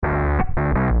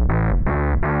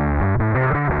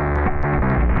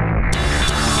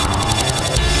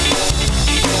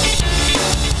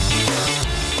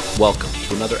Welcome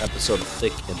to another episode of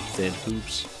Thick and Thin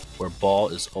Hoops, where ball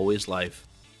is always life.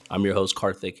 I'm your host,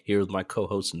 Karthik, here with my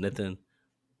co-host, Nitin.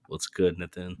 What's good,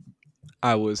 Nitin?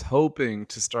 I was hoping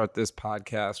to start this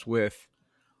podcast with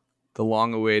the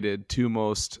long-awaited two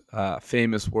most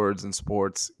famous words in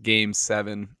sports, Game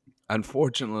 7.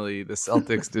 Unfortunately, the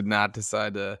Celtics did not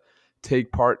decide to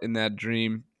take part in that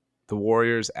dream. The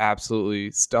Warriors absolutely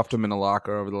stuffed them in a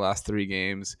locker over the last 3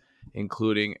 games,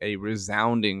 including a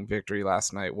resounding victory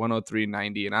last night,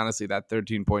 103-90. And honestly, that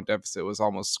 13-point deficit was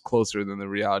almost closer than the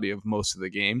reality of most of the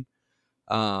game.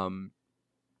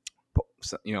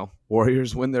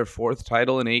 Warriors win their 4th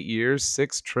title in 8 years,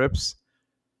 6 trips.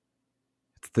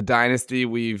 It's the dynasty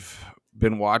we've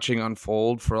been watching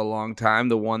unfold for a long time.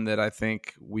 The one that I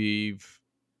think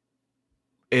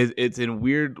it's in a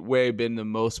weird way been the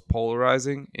most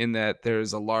polarizing, in that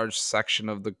there's a large section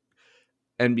of the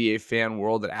NBA fan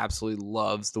world that absolutely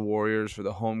loves the Warriors for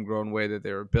the homegrown way that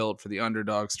they were built, for the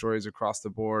underdog stories across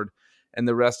the board, and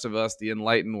the rest of us, the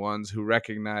enlightened ones who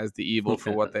recognize the evil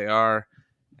for what they are.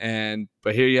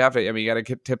 But here you have it. I mean, you got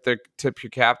to tip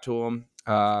your cap to him.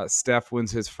 Steph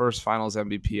wins his first Finals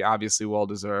MVP, obviously well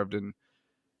deserved, and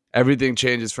everything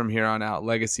changes from here on out,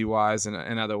 legacy wise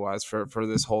and otherwise, for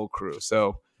this whole crew.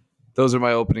 So those are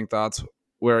my opening thoughts.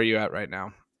 Where are you at right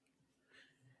now?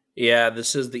 Yeah,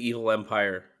 this is the evil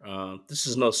empire. This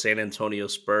is no San Antonio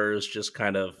Spurs, just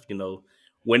kind of,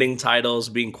 winning titles,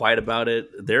 being quiet about it.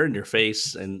 They're in your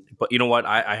face. But you know what?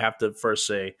 I have to first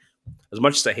say, as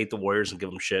much as I hate the Warriors and give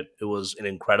them shit, it was an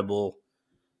incredible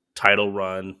title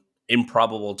run,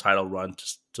 improbable title run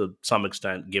to some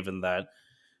extent, given that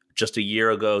just a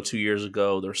year ago, 2 years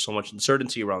ago, there's so much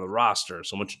uncertainty around the roster,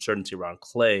 so much uncertainty around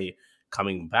Clay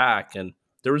coming back. And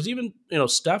there was even,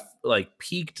 Steph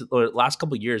peaked last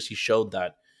couple of years. He showed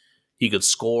that he could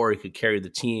score, he could carry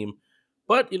the team.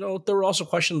 But, there were also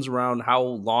questions around how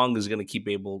long is going to keep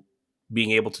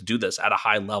being able to do this at a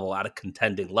high level, at a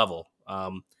contending level.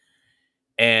 The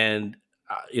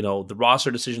roster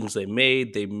decisions they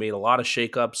made a lot of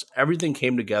shakeups. Everything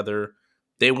came together.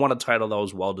 They won a title that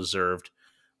was well-deserved.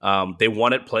 They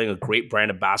won it playing a great brand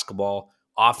of basketball,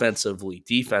 offensively,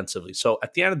 defensively. So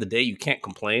at the end of the day, you can't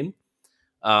complain.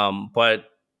 But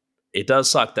it does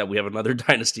suck that we have another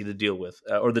dynasty to deal with,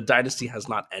 or the dynasty has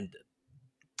not ended.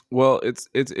 Well,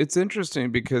 it's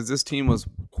interesting because this team was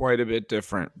quite a bit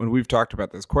different. When we've talked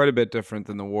about this, quite a bit different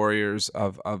than the Warriors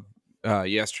of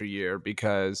yesteryear,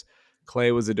 because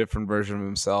Clay was a different version of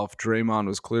himself. Draymond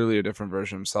was clearly a different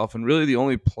version of himself. And really the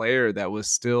only player that was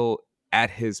still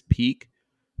at his peak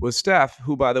was Steph,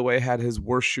 who, by the way, had his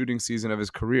worst shooting season of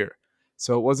his career.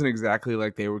 So it wasn't exactly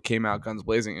like they came out guns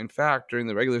blazing. In fact, during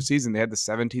the regular season, they had the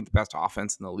 17th best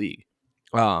offense in the league.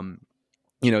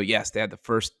 Yes, they had the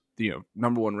first,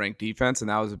 number 1 ranked defense, and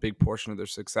that was a big portion of their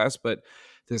success. But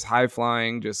this high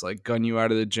flying, just like gun you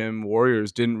out of the gym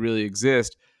Warriors didn't really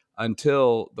exist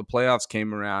until the playoffs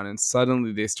came around, and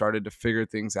suddenly they started to figure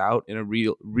things out in a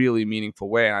really meaningful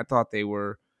way. And I thought they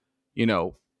were,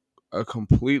 a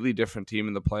completely different team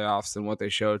in the playoffs than what they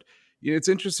showed. It's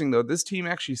interesting though. This team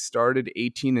actually started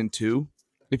 18-2,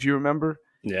 if you remember.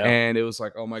 Yeah. And it was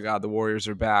like, oh my God, the Warriors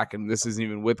are back. And this isn't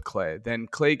even with Clay. Then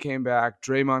Clay came back,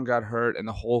 Draymond got hurt, and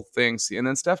the whole thing. And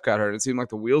then Steph got hurt. It seemed like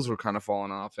the wheels were kind of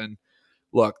falling off. And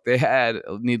look, they had,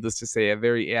 needless to say, a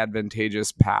very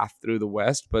advantageous path through the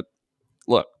West. But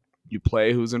look, you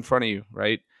play who's in front of you,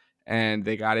 right? And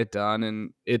they got it done,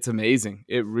 and it's amazing.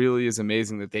 It really is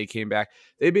amazing that they came back.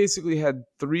 They basically had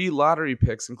 3 lottery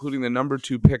picks, including the number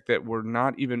 2 pick, that were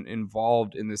not even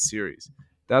involved in this series.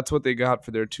 That's what they got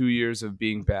for their 2 years of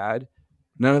being bad.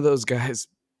 None of those guys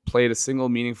played a single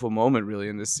meaningful moment really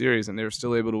in this series, and they were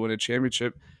still able to win a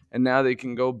championship. And now they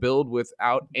can go build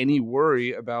without any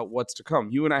worry about what's to come.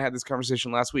 You and I had this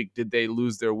conversation last week. Did they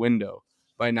lose their window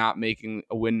by not making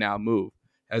a win now move?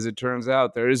 As it turns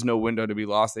out, there is no window to be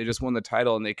lost. They just won the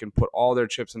title, and they can put all their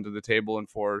chips into the table and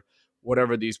for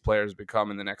whatever these players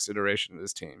become in the next iteration of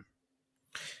this team.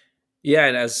 Yeah,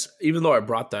 and even though I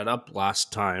brought that up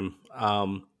last time,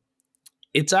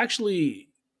 it's actually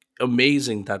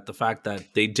amazing that the fact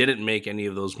that they didn't make any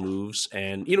of those moves,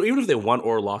 and even if they won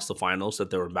or lost the finals, that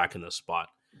they were back in the spot.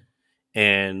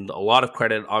 And a lot of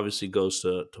credit obviously goes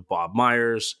to Bob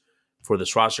Myers for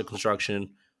this roster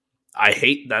construction. I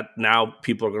hate that now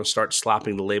people are going to start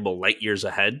slapping the label light years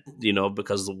ahead,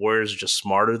 because the Warriors are just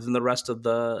smarter than the rest of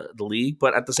the league.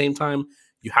 But at the same time,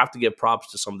 you have to give props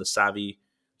to some of the savvy,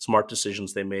 smart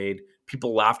decisions they made.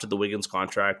 People laughed at the Wiggins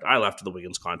contract. I laughed at the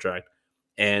Wiggins contract.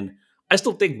 And I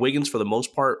still think Wiggins, for the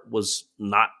most part, was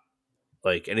not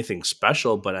like anything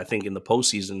special. But I think in the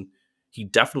postseason, he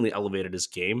definitely elevated his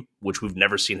game, which we've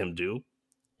never seen him do.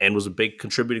 and was a big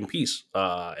contributing piece.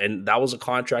 And that was a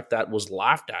contract that was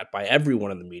laughed at by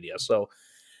everyone in the media. So,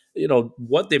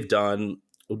 what they've done,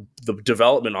 the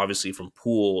development, obviously, from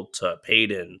Poole to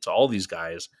Payton to all these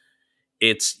guys,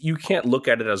 you can't look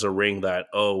at it as a ring that,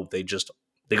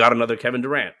 they got another Kevin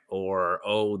Durant, or,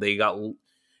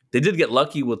 they did get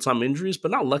lucky with some injuries,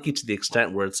 but not lucky to the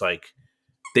extent where it's like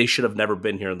they should have never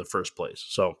been here in the first place.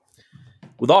 So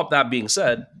with all that being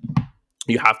said,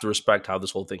 you have to respect how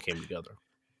this whole thing came together.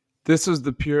 This is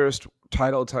the purest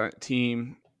title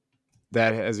team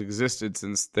that has existed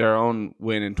since their own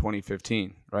win in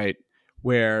 2015, right?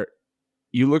 Where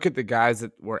you look at the guys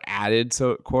that were added,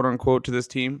 so quote unquote, to this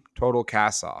team: Total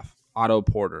Kassoff, Otto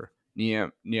Porter,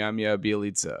 Nehemiah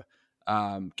Bjelica,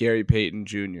 Gary Payton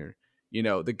Jr.,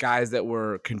 the guys that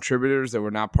were contributors that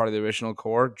were not part of the original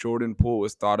core. Jordan Poole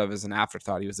was thought of as an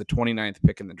afterthought. He was the 29th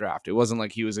pick in the draft. It wasn't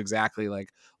like he was exactly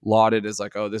like lauded as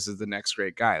like, oh, this is the next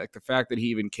great guy. Like the fact that he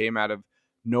even came out of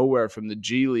nowhere from the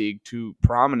G League to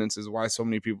prominence is why so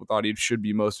many people thought he should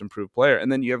be most improved player.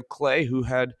 And then you have Klay, who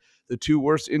had the two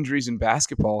worst injuries in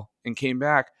basketball and came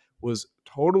back, was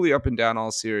totally up and down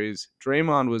all series.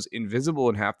 Draymond was invisible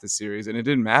in half the series, and it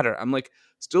didn't matter. I'm like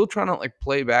still trying to like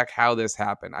play back how this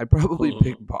happened. I probably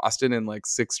picked Boston in like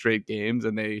 6 straight games,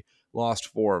 and they lost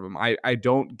 4 of them. I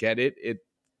don't get it.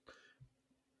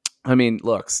 I mean,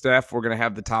 look, Steph, we're going to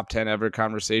have the top 10 ever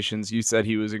conversations. You said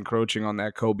he was encroaching on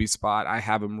that Kobe spot. I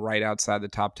have him right outside the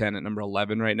top 10 at number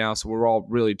 11 right now. So we're all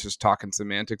really just talking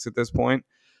semantics at this point.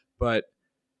 But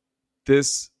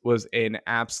this was an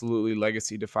absolutely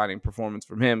legacy-defining performance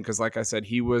from him because, like I said,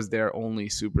 he was their only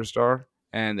superstar,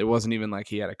 and it wasn't even like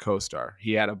he had a co-star.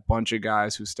 He had a bunch of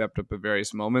guys who stepped up at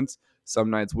various moments. Some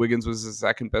nights Wiggins was the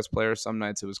second best player. Some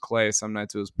nights it was Klay. Some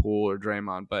nights it was Poole or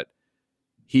Draymond. But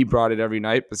he brought it every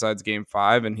night besides Game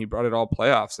 5, and he brought it all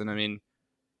playoffs. And, I mean,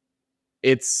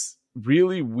 it's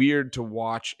really weird to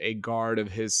watch a guard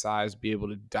of his size be able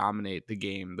to dominate the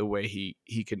game the way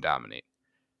he can dominate.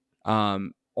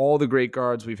 All the great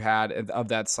guards we've had of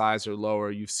that size or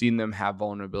lower, you've seen them have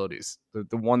vulnerabilities.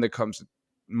 The one that comes to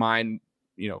mind,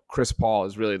 Chris Paul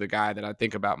is really the guy that I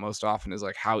think about most often, is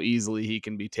like how easily he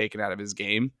can be taken out of his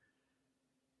game.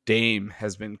 Dame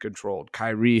has been controlled.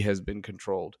 Kyrie has been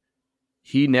controlled.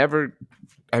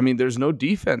 There's no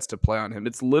defense to play on him.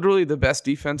 It's literally the best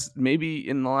defense maybe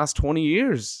in the last 20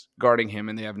 years guarding him,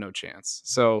 and they have no chance.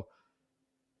 So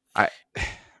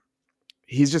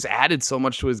he's just added so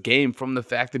much to his game from the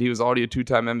fact that he was already a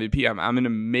 2-time MVP. I'm in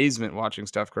amazement watching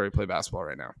Steph Curry play basketball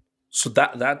right now. So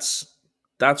that's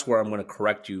where I'm going to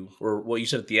correct you. Or what you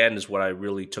said at the end is what I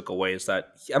really took away, is that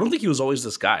I don't think he was always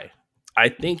this guy. I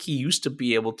think he used to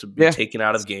be able to be taken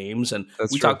out of games. And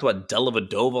we talked about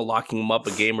Dellavedova locking him up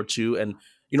a game or two. And,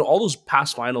 all those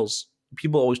past finals,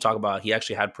 people always talk about he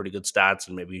actually had pretty good stats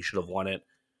and maybe he should have won it.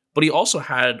 But he also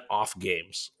had off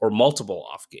games or multiple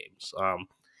off games.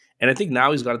 And I think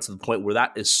now he's gotten to the point where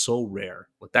that is so rare.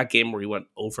 Like that game where he went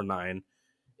 0 for 9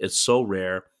 is so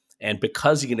rare. And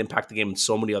because he can impact the game in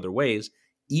so many other ways,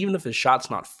 even if his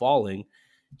shot's not falling,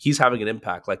 he's having an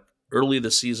impact. Like early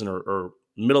this season or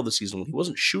middle of the season when he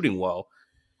wasn't shooting well,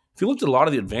 if you looked at a lot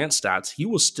of the advanced stats, he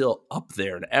was still up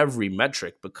there in every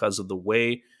metric because of the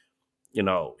way,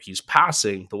 he's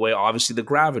passing, the way, obviously, the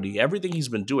gravity, everything he's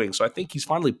been doing. So I think he's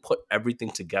finally put everything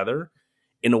together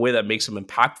in a way that makes him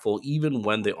impactful, even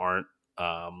when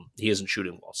he isn't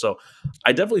shooting well. So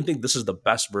I definitely think this is the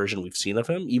best version we've seen of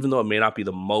him, even though it may not be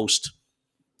the most,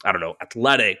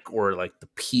 athletic or like the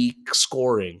peak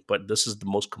scoring, but this is the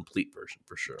most complete version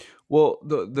for sure. Well,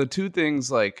 the two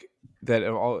things like that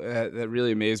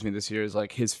really amazed me this year is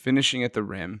like his finishing at the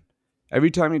rim. Every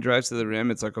time he drives to the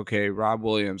rim, it's like, okay, Rob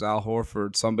Williams, Al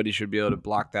Horford, somebody should be able to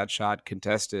block that shot,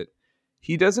 contest it.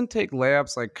 He doesn't take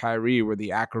layups like Kyrie, where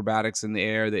the acrobatics in the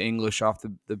air, the English off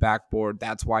the backboard,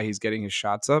 that's why he's getting his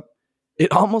shots up.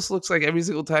 It almost looks like every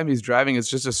single time he's driving, it's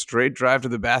just a straight drive to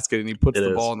the basket and he puts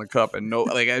the ball in the cup. And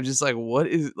I'm just like, what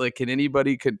is, like,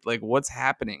 what's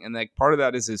happening? And like, part of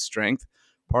that is his strength.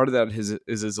 Part of that is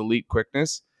his elite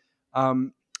quickness.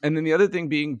 And then the other thing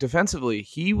being defensively,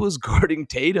 he was guarding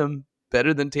Tatum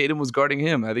better than Tatum was guarding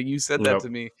him. I think you said that to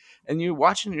me. And you're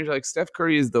watching, you're like, Steph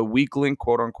Curry is the weak link,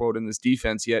 quote unquote, in this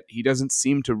defense, yet he doesn't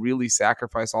seem to really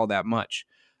sacrifice all that much.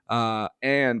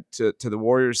 And to the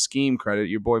Warriors scheme credit,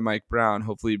 your boy Mike Brown,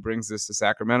 hopefully he brings this to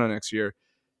Sacramento next year.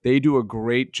 They do a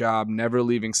great job never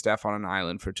leaving Steph on an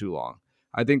island for too long.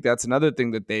 I think that's another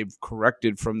thing that they've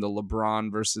corrected from the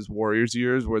LeBron versus Warriors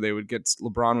years, where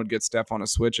LeBron would get Steph on a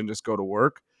switch and just go to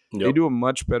work. Yep. They do a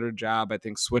much better job, I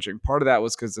think, switching. Part of that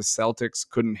was because the Celtics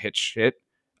couldn't hit shit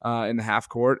in the half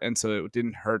court, and so it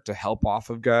didn't hurt to help off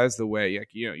of guys the way, like,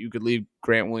 you could leave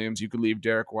Grant Williams, you could leave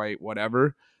Derek White,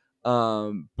 whatever.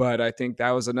 But I think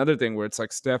that was another thing where it's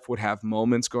like Steph would have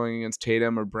moments going against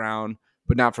Tatum or Brown,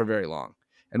 but not for very long.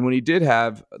 And when he did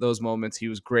have those moments, he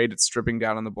was great at stripping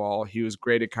down on the ball. He was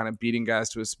great at kind of beating guys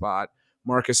to his spot.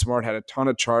 Marcus Smart had a ton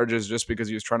of charges just because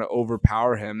he was trying to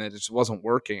overpower him, and it just wasn't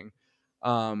working.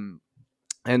 And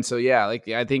so, yeah,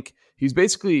 I think he's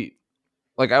basically,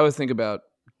 like, I always think about,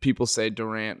 people say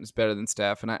Durant is better than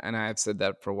Steph, and I have said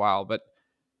that for a while, but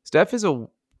Steph is a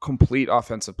complete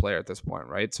offensive player at this point,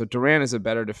 right? So Durant is a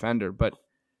better defender, but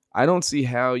I don't see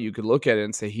how you could look at it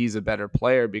and say he's a better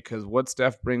player, because what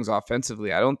Steph brings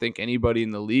offensively, I don't think anybody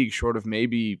in the league, short of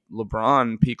maybe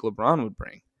LeBron, peak LeBron, would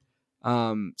bring.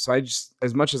 So I just,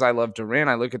 as much as I love Durant,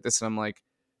 I look at this and I'm like,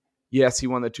 yes, he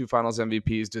won the 2 Finals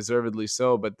MVPs, deservedly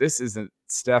so, but this is a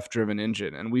Steph-driven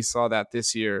engine, and we saw that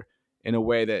this year in a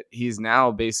way that he's now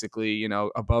basically,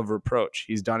 above reproach.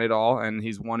 He's done it all, and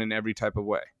he's won in every type of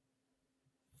way.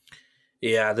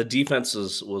 Yeah, the defense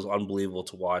was unbelievable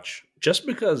to watch, just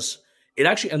because it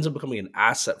actually ends up becoming an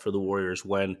asset for the Warriors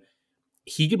when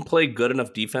he can play good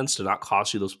enough defense to not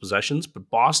cost you those possessions. But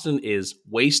Boston is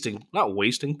not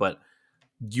wasting, but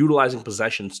utilizing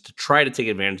possessions to try to take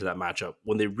advantage of that matchup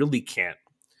when they really can't.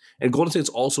 And Golden State's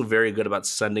also very good about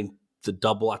sending the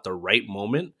double at the right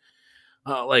moment.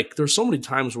 There's so many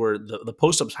times where the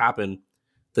post-ups happen,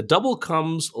 the double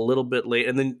comes a little bit late,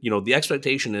 and then, the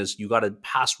expectation is you got to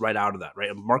pass right out of that, right?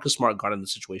 And Marcus Smart got in the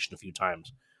situation a few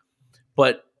times.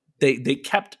 But they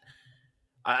kept,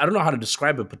 I don't know how to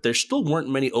describe it, but there still weren't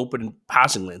many open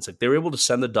passing lanes. Like, they were able to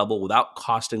send the double without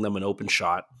costing them an open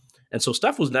shot. And so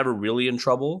Steph was never really in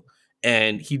trouble,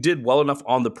 and he did well enough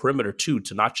on the perimeter too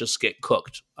to not just get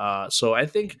cooked. So I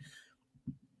think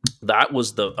that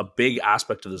was a big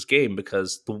aspect of this game,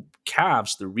 because the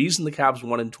reason the Cavs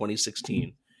won in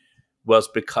 2016 was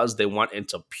because they went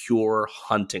into pure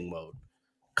hunting mode.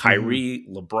 Kyrie,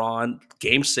 LeBron,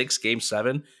 game 6, game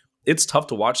 7, it's tough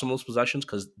to watch some of those possessions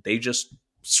because they just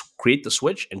create the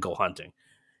switch and go hunting.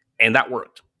 And that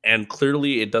worked. And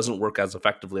clearly it doesn't work as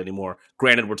effectively anymore.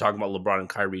 Granted, we're talking about LeBron and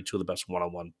Kyrie, two of the best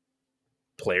one-on-one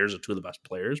players, or two of the best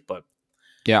players, but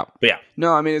yeah. Yeah.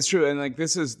 No, I mean, it's true. And like,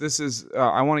 this is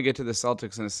I want to get to the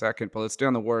Celtics in a second, but let's stay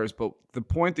on the Warriors. But the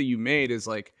point that you made is,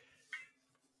 like,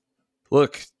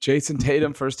 look, Jason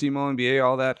Tatum, first team All-NBA,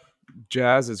 all that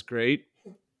jazz is great.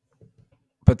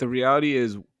 But the reality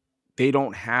is they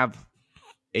don't have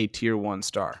a tier 1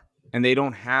 star, and they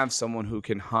don't have someone who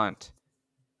can hunt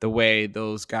the way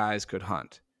those guys could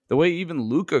hunt, the way even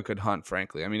Luka could hunt,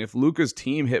 frankly. I mean, if Luka's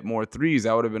team hit more threes,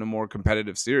 that would have been a more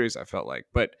competitive series, I felt like.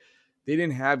 But they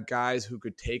didn't have guys who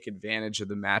could take advantage of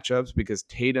the matchups, because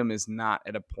Tatum is not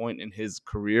at a point in his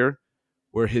career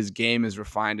where his game is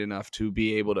refined enough to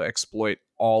be able to exploit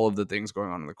all of the things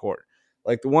going on in the court.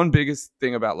 Like, the one biggest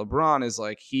thing about LeBron is,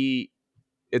 like,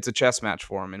 it's a chess match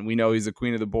for him, and we know he's the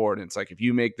queen of the board. And it's like, if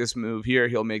you make this move here,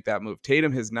 he'll make that move.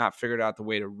 Tatum has not figured out the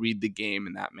way to read the game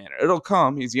in that manner. It'll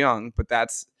come. He's young, but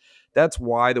that's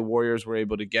why the Warriors were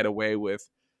able to get away with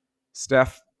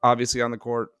Steph obviously on the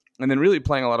court, and then really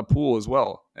playing a lot of pool as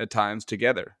well at times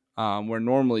together, where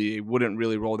normally they wouldn't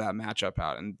really roll that matchup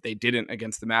out. And they didn't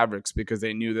against the Mavericks because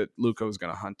they knew that Luka was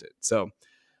going to hunt it. So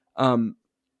I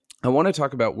want to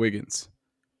talk about Wiggins.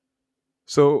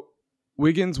 So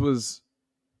Wiggins was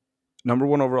number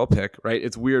 1 overall pick, right?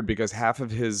 It's weird because half of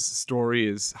his story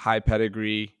is high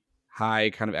pedigree, high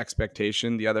kind of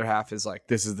expectation. The other half is like,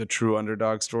 this is the true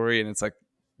underdog story. And it's like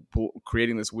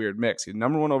creating this weird mix. He's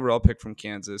number 1 overall pick from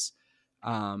Kansas,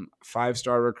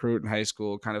 5-star recruit in high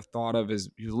school, kind of thought of as,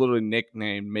 he was literally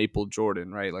nicknamed Maple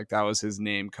Jordan, right? Like, that was his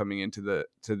name coming into the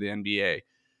NBA,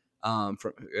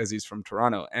 as he's from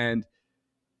Toronto. And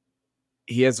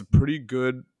he has a pretty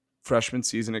good freshman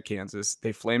season at Kansas.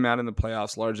 They flame out in the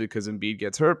playoffs largely because Embiid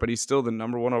gets hurt, but he's still the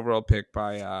number 1 overall pick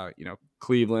by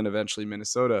Cleveland, eventually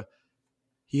Minnesota.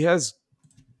 He has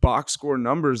box score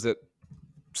numbers that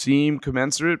seem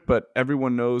commensurate, but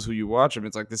everyone knows who you watch him.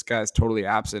 It's like, this guy's totally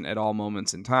absent at all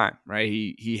moments in time, right?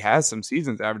 He has some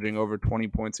seasons averaging over 20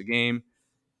 points a game.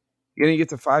 And he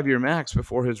gets a 5-year max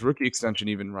before his rookie extension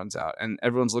even runs out. And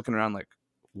everyone's looking around like,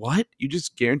 what? You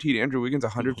just guaranteed Andrew Wiggins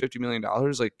 $150 million?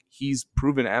 Like, he's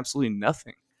proven absolutely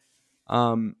nothing.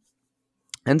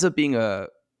 Ends up being a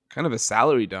kind of a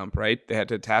salary dump, right? They had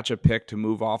to attach a pick to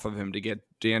move off of him to get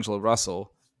D'Angelo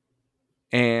Russell.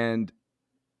 And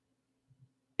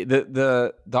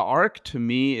the arc to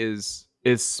me is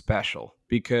special,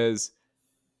 because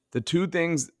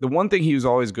the one thing he was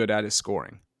always good at is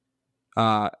scoring.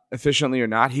 efficiently or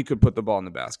not, he could put the ball in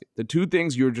the basket. The two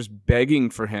things you're just begging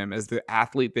for him as the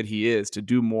athlete that he is to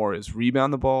do more is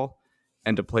rebound the ball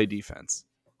and to play defense.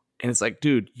 And it's like,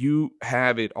 dude, you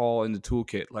have it all in the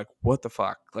toolkit. Like, what the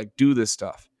fuck? Like, do this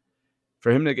stuff.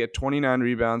 For him to get 29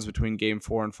 rebounds between game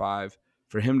 4 and 5,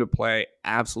 for him to play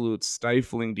absolute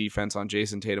stifling defense on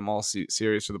Jason Tatum all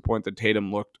series to the point that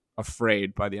Tatum looked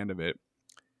afraid by the end of it.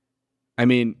 I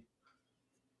mean,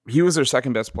 he was their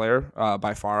second best player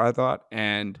by far, I thought,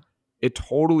 and it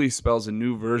totally spells a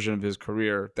new version of his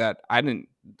career that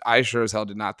I sure as hell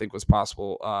did not think was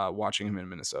possible watching him in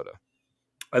Minnesota.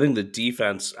 I think the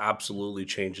defense absolutely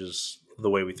changes the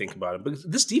way we think about it, because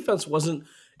this defense wasn't.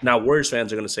 Now, Warriors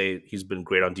fans are going to say he's been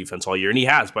great on defense all year, and he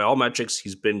has. By all metrics,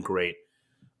 he's been great.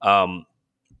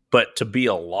 But to be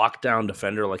a lockdown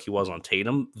defender like he was on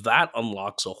Tatum, that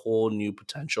unlocks a whole new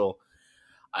potential.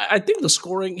 I think the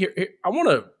scoring here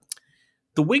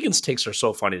the Wiggins takes are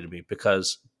so funny to me,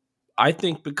 because I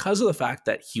think because of the fact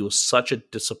that he was such a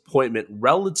disappointment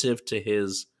relative to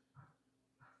his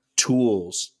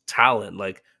tools, talent,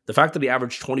 like the fact that he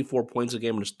averaged 24 points a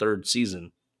game in his third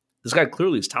season, this guy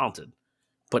clearly is talented,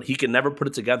 but he can never put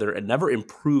it together and never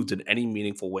improved in any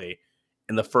meaningful way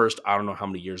in the first, I don't know how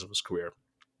many years of his career.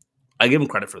 I give him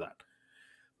credit for that.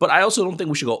 But I also don't think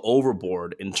we should go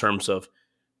overboard in terms of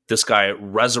this guy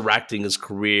resurrecting his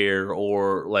career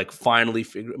or like finally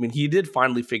figure. I mean, he did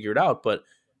finally figure it out, but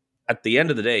at the end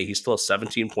of the day, he's still a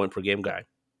 17 point per game guy.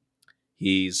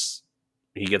 He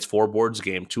gets 4 boards a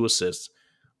game, 2 assists.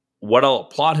 What I'll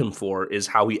applaud him for is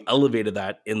how he elevated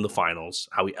that in the finals,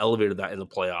 how he elevated that in the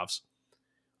playoffs.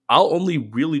 I'll only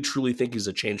really truly think he's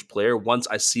a changed player once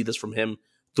I see this from him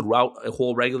throughout a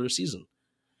whole regular season.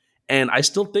 And I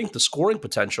still think the scoring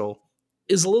potential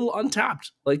is a little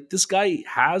untapped. Like, this guy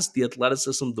has the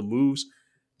athleticism, the moves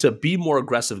to be more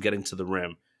aggressive getting to the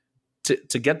rim,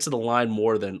 to get to the line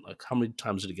more than, like, how many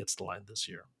times did he get to the line this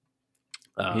year?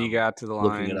 He got to the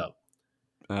line. Looking it up.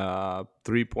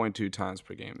 3.2 times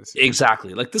per game this year.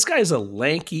 Exactly. Like, this guy is a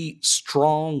lanky,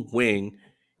 strong wing.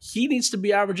 He needs to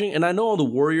be averaging, and I know on the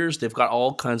Warriors, they've got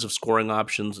all kinds of scoring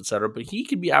options, et cetera, but he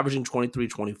could be averaging 23,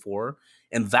 24.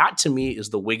 And that, to me, is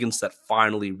the Wiggins that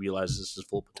finally realizes his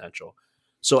full potential.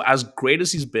 So as great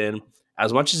as he's been,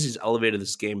 as much as he's elevated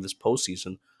this game this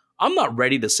postseason, I'm not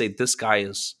ready to say this guy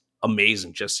is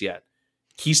amazing just yet.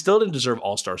 He still didn't deserve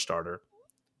all-star starter.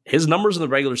 His numbers in the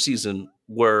regular season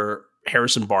were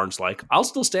Harrison Barnes-like. I'll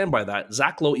still stand by that.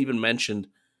 Zach Lowe even mentioned,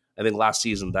 I think last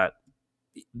season, that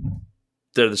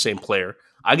they're the same player.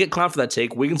 I get clowned for that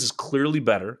take. Wiggins is clearly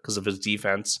better because of his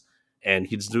defense, and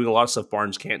he's doing a lot of stuff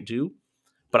Barnes can't do.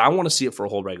 But I want to see it for a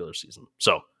whole regular season.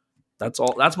 So that's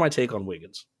all. That's my take on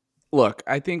Wiggins. Look,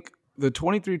 I think the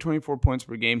 23, 24 points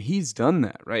per game, he's done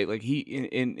that, right? Like he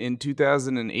in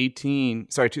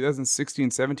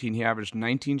 2016, 17, he averaged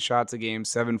 19 shots a game,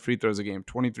 7 free throws a game,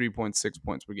 23.6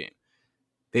 points per game.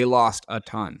 They lost a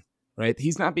ton, right?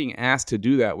 He's not being asked to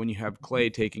do that when you have Clay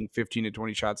taking 15 to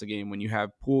 20 shots a game, when you have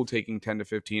Poole taking 10 to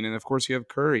 15, and of course you have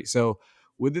Curry. So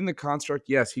within the construct,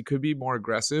 yes, he could be more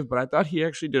aggressive, but I thought he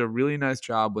actually did a really nice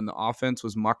job when the offense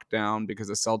was mucked down because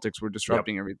the Celtics were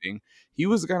disrupting everything. He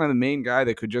was kind of the main guy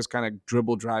that could just kind of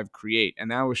dribble, drive, create, and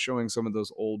that was showing some of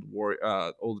those old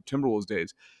Timberwolves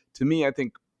days. To me, I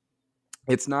think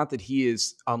it's not that he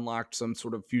has unlocked some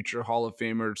sort of future Hall of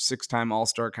Famer, 6-time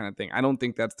All-Star kind of thing. I don't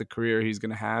think that's the career he's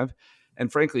going to have.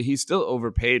 And frankly, he's still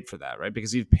overpaid for that, right?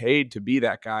 Because he's paid to be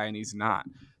that guy and he's not.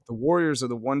 The Warriors are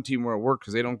the one team where it worked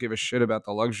because they don't give a shit about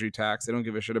the luxury tax. They don't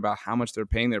give a shit about how much they're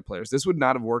paying their players. This would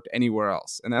not have worked anywhere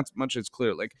else. And that's much it's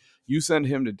clear. Like, you send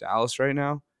him to Dallas right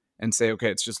now and say, okay,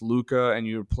 it's just Luka, and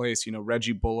you replace,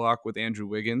 Reggie Bullock with Andrew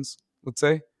Wiggins, let's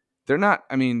say. They're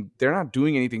not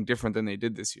doing anything different than they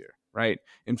did this year, right?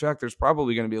 In fact, there's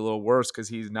probably going to be a little worse because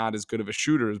he's not as good of a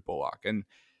shooter as Bullock. And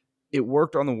it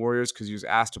worked on the Warriors because he was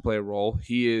asked to play a role.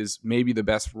 He is maybe the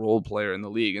best role player in the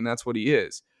league, and that's what he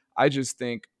is. I just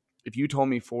think if you told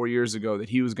me 4 years ago that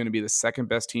he was going to be the second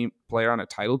best team player on a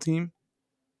title team,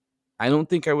 I don't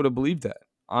think I would have believed that,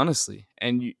 honestly.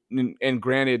 And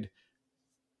granted,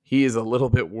 he is a little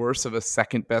bit worse of a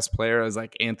second best player as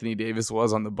like Anthony Davis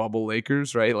was on the bubble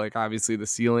Lakers, right? Like, obviously the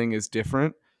ceiling is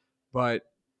different, but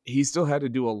he still had to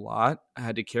do a lot. I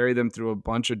had to carry them through a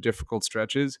bunch of difficult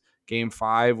stretches. Game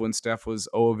 5, when Steph was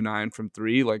 0 of 9 from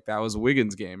 3, like that was a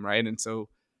Wiggins game, right? And so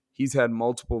he's had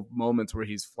multiple moments where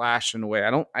he's flashed in a way.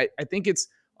 I think it's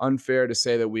unfair to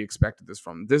say that we expected this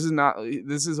from him.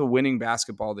 This is a winning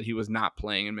basketball that he was not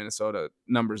playing in Minnesota,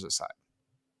 numbers aside.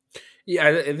 Yeah,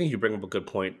 I think you bring up a good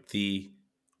point.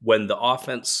 When the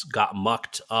offense got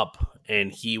mucked up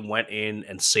and he went in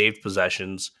and saved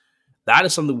possessions, That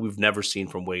is something we've never seen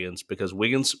from Wiggins because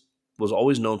Wiggins was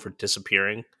always known for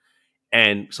disappearing.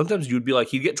 And sometimes you'd be like,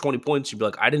 he'd get 20 points. You'd be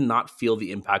like, I did not feel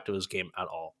the impact of his game at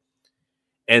all.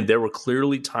 And there were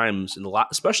clearly times in the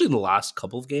especially in the last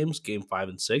couple of games, game 5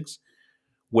 and 6,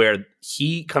 where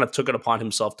he kind of took it upon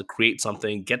himself to create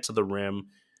something, get to the rim,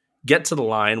 get to the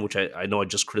line, which I know I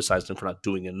just criticized him for not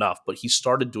doing enough, but he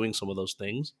started doing some of those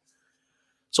things.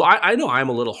 So I know I'm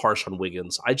a little harsh on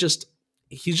Wiggins.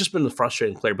 He's just been the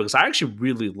frustrating player because I actually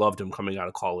really loved him coming out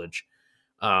of college.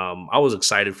 I was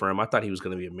excited for him. I thought he was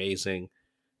going to be amazing.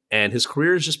 And his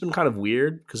career has just been kind of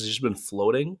weird because he's just been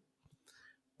floating.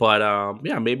 But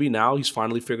yeah, maybe now he's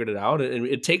finally figured it out.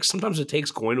 And sometimes it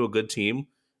takes going to a good team,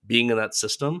 being in that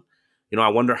system. I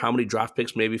wonder how many draft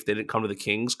picks maybe if they didn't come to the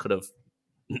Kings could have,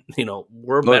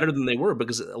 were Look, better than they were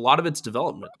because a lot of it's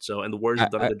development. So, and the Warriors I,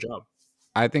 have done a I, good job.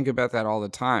 I think about that all the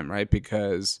time, right?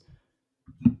 Because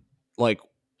like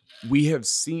we have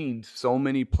seen so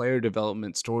many player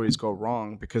development stories go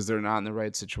wrong because they're not in the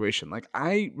right situation. Like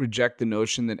I reject the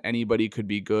notion that anybody could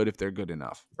be good if they're good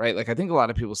enough, right? Like I think a lot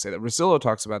of people say that. Russillo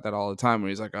talks about that all the time where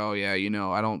he's like, oh yeah,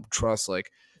 I don't trust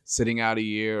like sitting out a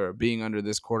year or being under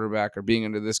this quarterback or being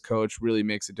under this coach really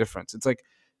makes a difference. It's like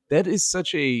that is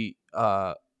such a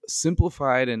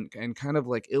simplified and kind of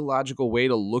like illogical way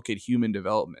to look at human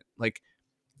development. Like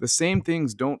the same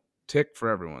things don't tick for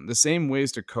everyone. The same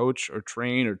ways to coach or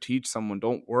train or teach someone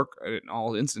don't work in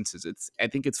all instances. I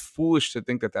think it's foolish to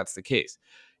think that that's the case.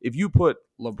 If you put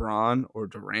LeBron or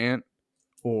Durant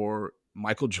or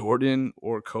Michael Jordan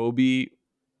or Kobe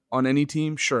on any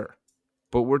team, sure.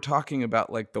 But we're talking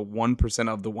about like the 1%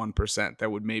 of the 1%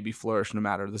 that would maybe flourish no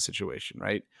matter the situation,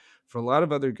 right? For a lot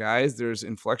of other guys, there's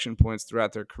inflection points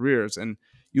throughout their careers. And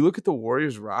you look at the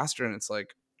Warriors roster and it's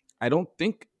like, I don't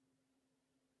think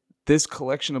this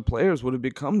collection of players would have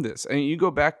become this. And you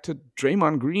go back to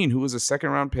Draymond Green, who was a second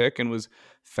round pick and was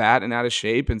fat and out of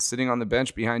shape and sitting on the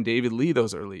bench behind David Lee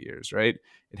those early years, right?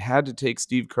 It had to take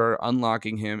Steve Kerr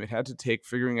unlocking him. It had to take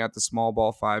figuring out the small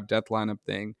ball five death lineup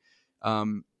thing.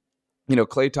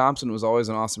 Klay Thompson was always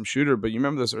an awesome shooter, but you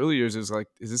remember those early years, it was like,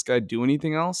 does this guy do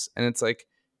anything else? And it's like,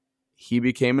 he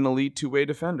became an elite two-way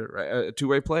defender, right? A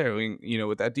two-way player,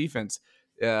 with that defense.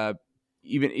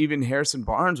 Even Harrison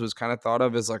Barnes was kind of thought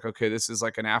of as like, okay, this is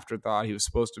like an afterthought. He was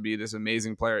supposed to be this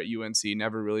amazing player at UNC,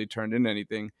 never really turned into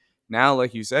anything. Now,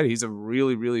 like you said, he's a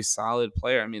really, really solid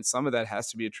player. I mean, some of that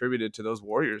has to be attributed to those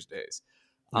Warriors days.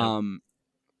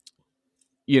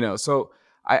 Yeah. So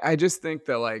I just think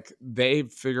that like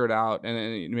they've figured out,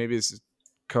 and maybe this is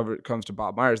comes to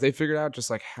Bob Myers, they figured out just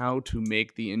like how to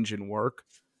make the engine work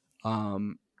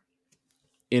in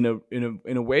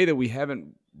a way that we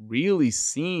haven't really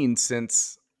seen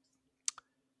since.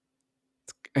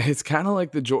 It's kind of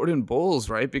like the Jordan Bulls,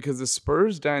 right? Because the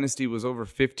Spurs dynasty was over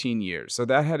 15 years. So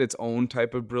that had its own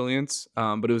type of brilliance,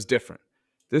 but it was different.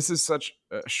 This is such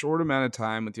a short amount of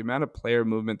time with the amount of player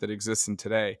movement that exists in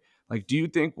today. Like, do you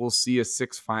think we'll see a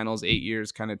 6 finals, 8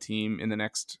 years kind of team in the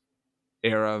next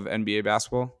era of NBA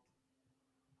basketball?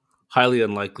 Highly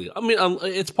unlikely. I mean,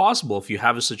 it's possible if you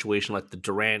have a situation like the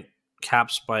Durant cap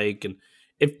spike, and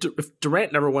if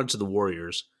Durant never went to the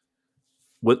Warriors,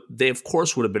 they of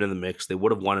course would have been in the mix. They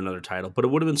would have won another title, but it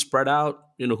would have been spread out.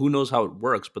 Who knows how it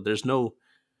works? But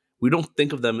we don't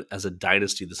think of them as a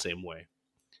dynasty the same way.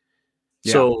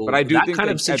 Yeah, so, but I do think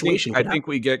kind of situation. I think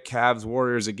we get Cavs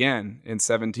Warriors again in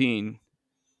 17,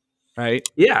 right?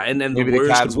 Yeah, and then maybe the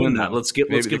Warriors could win that. Let's give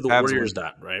the Warriors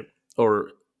that, right? Or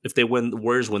if they win, the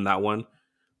Warriors win that one.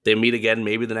 They meet again,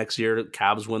 maybe the next year.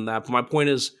 Cavs win that. But my point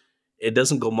is, it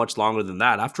doesn't go much longer than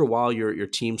that. After a while, your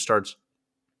team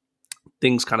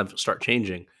things kind of start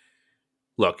changing.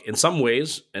 Look, in some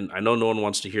ways, and I know no one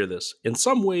wants to hear this, in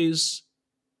some ways,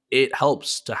 it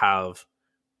helps to have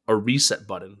a reset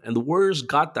button. And the Warriors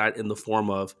got that in the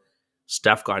form of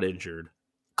Steph got injured.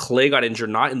 Klay got injured,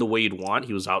 not in the way you'd want.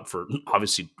 He was out for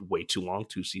obviously way too long,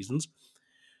 2 seasons.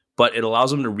 But it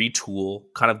allows them to retool,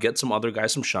 kind of get some other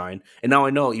guys some shine. And now I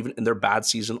know even in their bad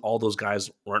season, all those guys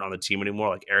weren't on the team anymore,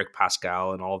 like Eric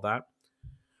Pascal and all of that.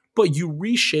 But you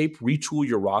reshape, retool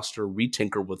your roster,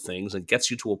 retinker with things, and gets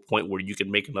you to a point where you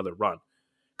can make another run.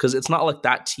 Because it's not like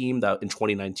that team that in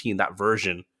 2019, that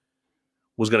version,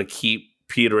 was going to keep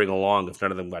petering along if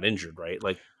none of them got injured, right?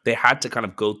 Like they had to kind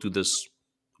of go through this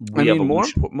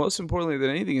re-evolution. Most importantly than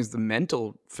anything is the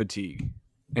mental fatigue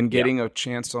and getting a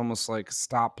chance to almost like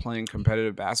stop playing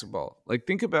competitive basketball. Like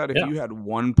think about if you had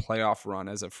one playoff run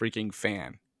as a freaking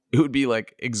fan. It would be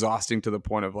like exhausting to the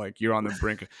point of like you're on the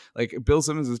brink. Like Bill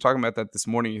Simmons was talking about that this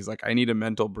morning. He's like, I need a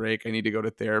mental break. I need to go to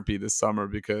therapy this summer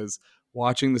because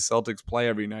watching the Celtics play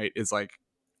every night is like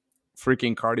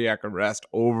freaking cardiac arrest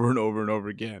over and over and over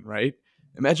again, right?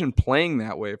 Imagine playing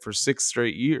that way for 6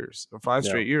 straight years or 5 Yeah.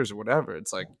 straight years or whatever.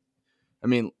 It's like, I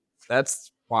mean,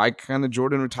 that's why kind of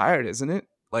Jordan retired, isn't it?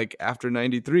 Like after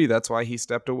 93, that's why he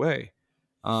stepped away.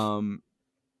 LeBron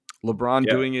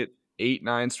Yeah. doing it 8,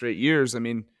 9 straight years. I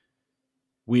mean,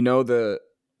 we know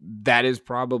that is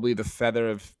probably the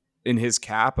feather in his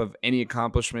cap of any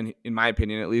accomplishment, in my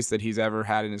opinion, at least, that he's ever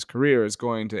had in his career, is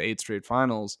going to 8 straight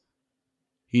finals.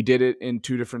 He did it in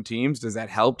 2 different teams. Does that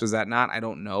help? Does that not? I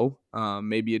don't know.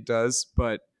 Maybe it does,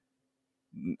 but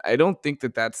I don't think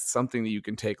that that's something that you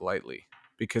can take lightly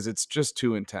because it's just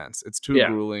too intense. It's too Yeah.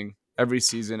 grueling every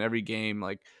season, every game.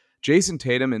 Like Jason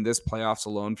Tatum in this playoffs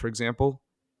alone, for example,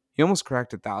 he almost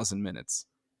cracked 1,000 minutes.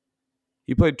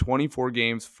 He played 24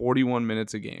 games, 41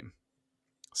 minutes a game.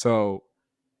 So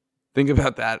think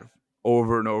about that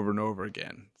over and over and over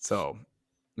again. So,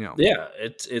 Yeah,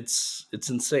 it's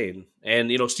insane.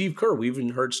 And Steve Kerr, we even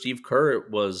heard Steve Kerr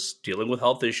was dealing with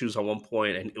health issues at one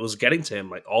point, and it was getting to him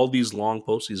like all these long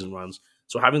postseason runs.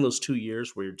 So having those 2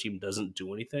 years where your team doesn't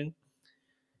do anything,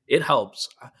 it helps.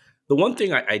 The one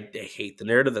thing I hate, the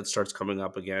narrative that starts coming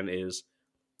up again is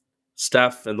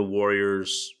Steph and the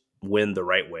Warriors win the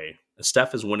right way.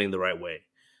 Steph is winning the right way.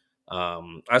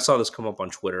 I saw this come up on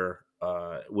Twitter,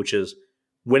 which is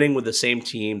winning with the same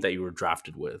team that you were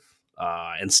drafted with,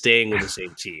 and staying with the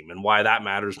same team, and why that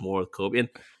matters more with Kobe. And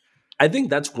I think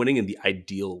that's winning in the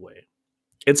ideal way.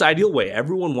 It's ideal way.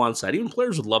 Everyone wants that. Even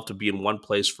players would love to be in one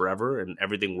place forever and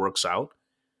everything works out.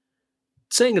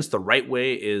 Saying it's the right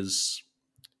way is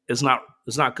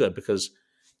not good because,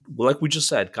 like we just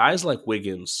said, guys like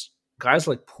Wiggins, guys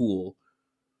like Poole,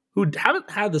 who haven't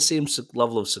had the same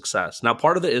level of success. Now,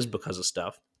 part of it is because of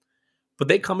Steph, but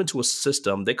they come into a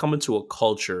system, they come into a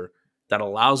culture that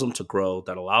allows them to grow,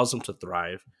 that allows them to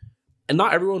thrive. And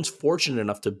not everyone's fortunate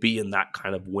enough to be in that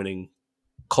kind of winning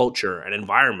culture and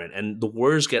environment. And the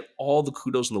Warriors get all the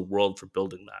kudos in the world for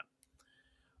building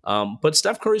that. But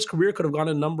Steph Curry's career could have gone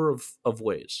a number of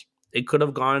ways. He could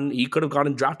have gone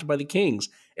and drafted by the Kings.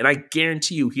 And I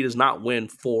guarantee you he does not win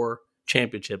 4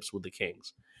 championships with the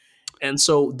Kings. And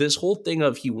so this whole thing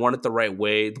of he won it the right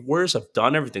way, the Warriors have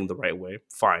done everything the right way,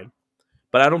 fine.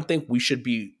 But I don't think we should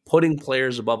be putting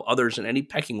players above others in any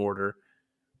pecking order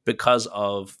because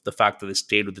of the fact that they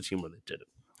stayed with the team when they did it.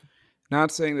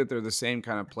 Not saying that they're the same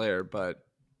kind of player, but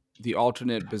the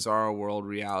alternate bizarre world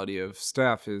reality of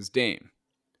Steph is Dame,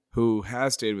 who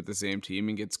has stayed with the same team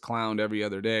and gets clowned every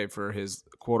other day for his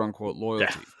quote-unquote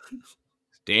loyalty. Yeah.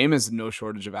 Dame has no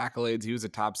shortage of accolades. He was a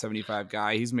top 75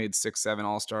 guy. He's made 6, 7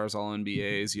 All-Stars,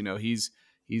 All-NBAs.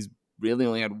 He's really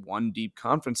only had one deep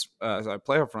conference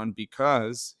playoff run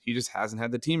because he just hasn't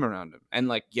had the team around him.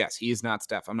 And yes, he is not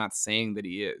Steph. I'm not saying that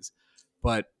he is.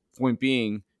 But point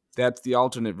being, that's the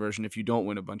alternate version if you don't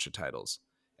win a bunch of titles.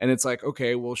 And it's like,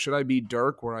 okay, well, should I be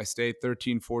Dirk where I stay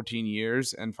 13, 14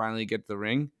 years and finally get the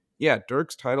ring? Yeah,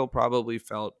 Dirk's title probably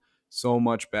felt so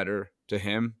much better to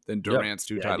him than Durant's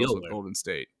 2 titles with Golden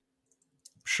State.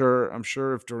 I'm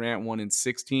sure if Durant won in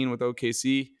 16 with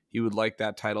OKC, he would like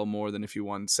that title more than if he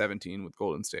won 17 with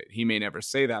Golden State. He may never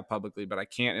say that publicly, but I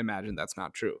can't imagine that's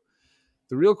not true.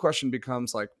 The real question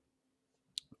becomes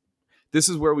this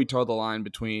is where we toe the line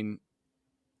between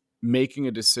making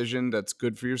a decision that's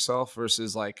good for yourself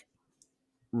versus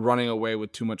running away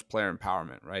with too much player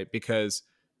empowerment, right? Because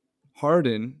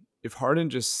if Harden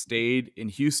just stayed in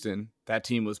Houston, that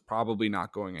team was probably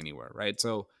not going anywhere, right?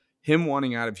 So him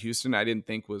wanting out of Houston, I didn't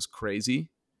think was crazy.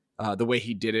 The way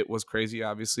he did it was crazy,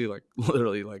 obviously,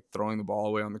 literally throwing the ball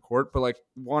away on the court. But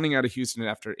wanting out of Houston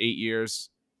after 8 years,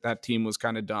 that team was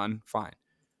kind of done, fine.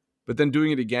 But then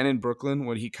doing it again in Brooklyn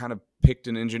when he kind of picked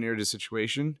and engineered a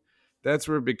situation, that's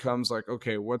where it becomes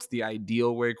okay, what's the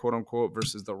ideal way, quote unquote,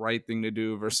 versus the right thing to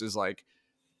do versus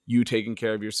you taking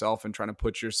care of yourself and trying to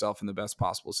put yourself in the best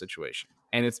possible situation.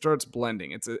 And it starts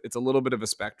blending. It's a little bit of a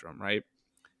spectrum, right?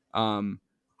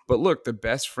 But look, the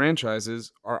best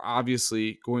franchises are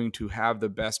obviously going to have the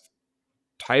best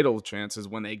title chances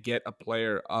when they get a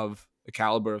player of the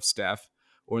caliber of Steph,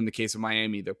 or in the case of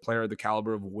Miami, the player of the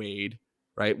caliber of Wade,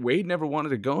 right? Wade never wanted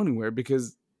to go anywhere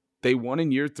because they won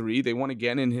in year 3. They won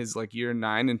again in his year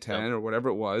 9 and 10 or whatever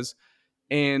it was.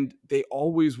 And they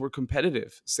always were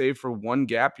competitive, save for one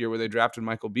gap year where they drafted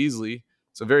Michael Beasley.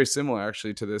 So very similar,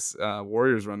 actually, to this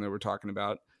Warriors run that we're talking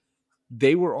about.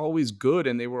 They were always good,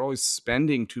 and they were always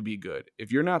spending to be good.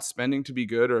 If you're not spending to be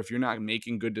good, or if you're not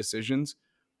making good decisions,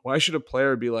 why should a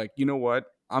player be like, you know what?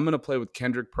 I'm going to play with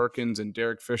Kendrick Perkins and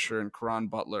Derek Fisher and Caron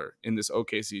Butler in this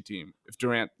OKC team. If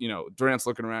Durant's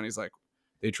looking around, he's like,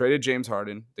 they traded James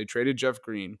Harden. They traded Jeff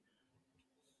Green.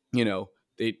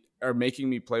 are making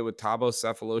me play with Thabo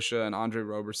Cephalosha and Andre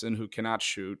Roberson, who cannot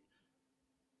shoot.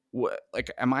 What, like,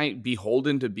 am I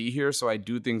beholden to be here so I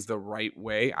do things the right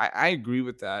way? I agree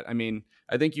with that. I mean,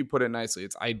 I think you put it nicely.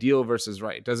 It's ideal versus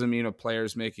right. It doesn't mean a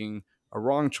player's making a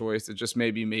wrong choice. It just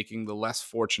may be making the less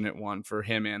fortunate one for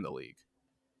him and the league.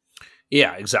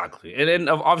 Yeah, exactly. And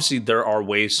obviously there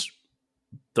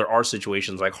are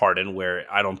situations like Harden where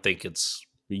I don't think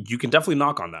you can definitely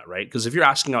knock on that, right? Because if you're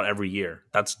asking out every year,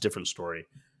 that's a different story.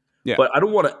 Yeah. But I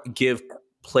don't want to give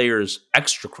players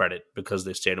extra credit because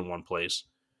they stayed in one place.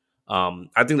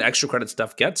 I think the extra credit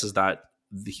Steph gets is that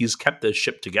he's kept the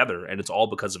ship together, and it's all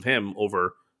because of him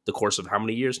over the course of how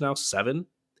many years now? 7,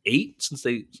 8 since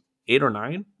 8 or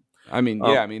 9. I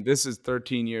mean, this is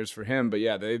 13 years for him, but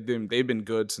yeah, they've been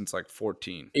good since like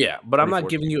 14. Yeah, but I'm not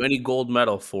giving you any gold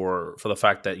medal for the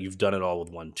fact that you've done it all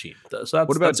with one team. So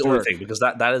that's the only thing, because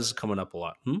that is coming up a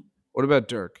lot. What about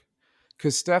Dirk?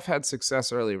 Because Steph had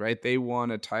success early, right? They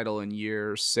won a title in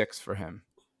year 6 for him,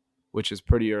 which is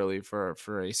pretty early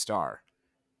for a star.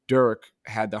 Dirk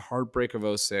had the heartbreak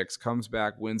of 06, comes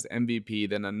back, wins MVP,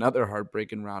 then another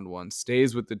heartbreak in round 1,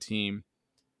 stays with the team,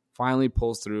 finally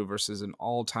pulls through versus an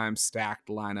all-time stacked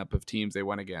lineup of teams they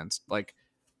went against. Like,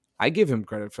 I give him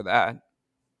credit for that.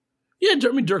 Yeah,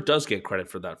 I mean, Dirk does get credit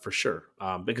for that for sure,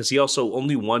 because he also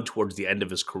only won towards the end of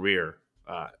his career.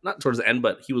 Not towards the end,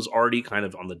 but he was already kind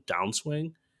of on the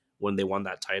downswing when they won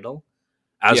that title.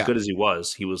 As good as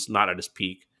he was not at his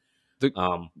peak.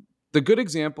 The good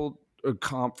example or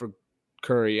comp for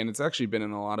Curry, and it's actually been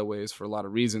in a lot of ways for a lot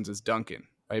of reasons, is Duncan,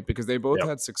 right? Because they both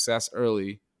had success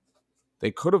early. They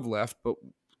could have left, but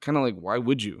kind of like, why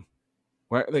would you?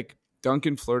 Why, like,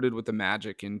 Duncan flirted with the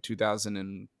Magic in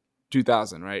 2000,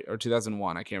 right? Or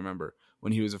 2001, I can't remember,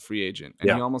 when he was a free agent. And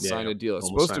he almost signed a deal. It's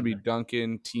supposed to be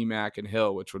Duncan, T-Mac, and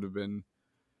Hill, which would have been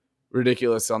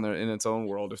ridiculous in its own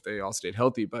world if they all stayed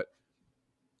healthy. But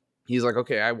he's like,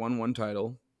 okay, I won one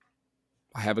title.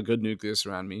 I have a good nucleus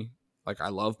around me. Like, I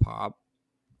love Pop.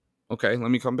 Okay,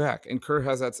 let me come back. And Curry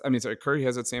has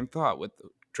that same thought with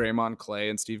Draymond, Clay,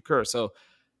 and Steve Kerr. So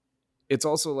it's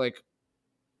also like,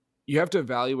 you have to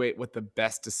evaluate what the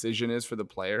best decision is for the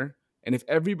player. And if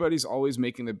everybody's always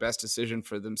making the best decision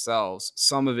for themselves,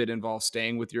 some of it involves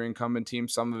staying with your incumbent team,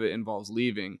 some of it involves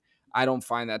leaving. I don't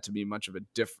find that to be much of a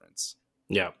difference.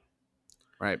 Yeah.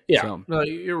 Right. Yeah. So, no,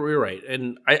 you're right.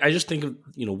 And I just think of,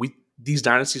 these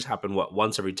dynasties happen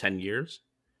once every 10 years.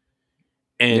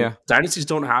 And dynasties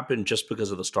don't happen just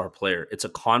because of the star player. It's a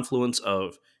confluence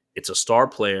of, it's a star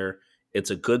player,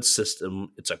 it's a good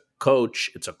system, it's a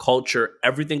coach, it's a culture.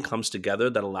 Everything comes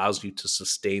together that allows you to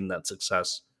sustain that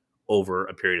success over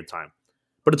a period of time.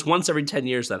 But it's once every 10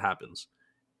 years that happens.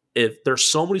 If there's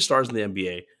so many stars in the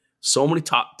NBA, so many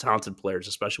top talented players,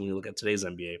 especially when you look at today's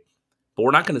NBA, but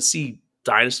we're not going to see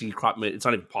dynasty crop. It's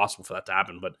not even possible for that to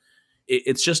happen. But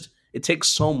it takes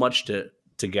so much to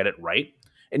get it right.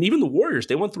 And even the Warriors,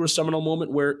 they went through a seminal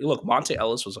moment where, look, Monte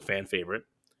Ellis was a fan favorite.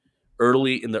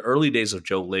 In the early days of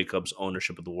Joe Lacob's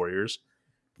ownership of the Warriors,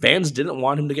 fans didn't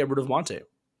want him to get rid of Monte.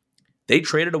 They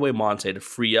traded away Monte to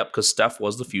free up, because Steph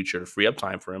was the future, to free up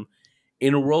time for him.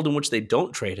 In a world in which they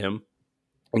don't trade him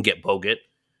and get Bogut,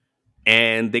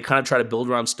 and they kind of try to build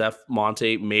around Steph,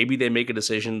 Monte, maybe they make a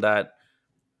decision that,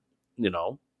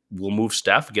 we'll move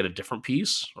Steph, get a different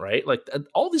piece, right? Like,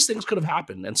 all these things could have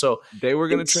happened. And so they were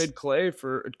going to trade Clay and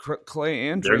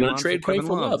Draymond. They're going to trade Clay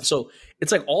for Love. So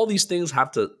it's like all these things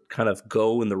have to kind of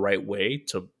go in the right way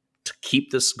to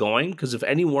keep this going. Because if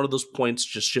any one of those points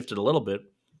just shifted a little bit,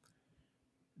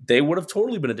 they would have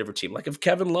totally been a different team. Like, if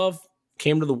Kevin Love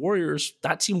came to the Warriors,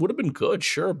 that team would have been good,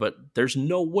 sure, but there's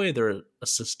no way they're a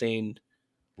sustained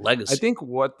legacy. I think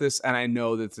and I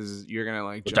know that you're going to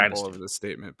like jump all over this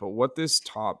statement, but what this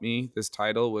taught me, this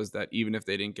title, was that even if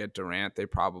they didn't get Durant, they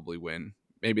probably win.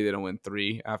 Maybe they don't win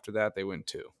 3 after that. They win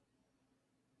 2.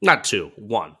 Not 2,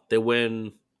 1. They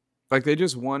win. Like, they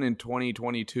just won in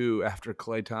 2022 after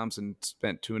Klay Thompson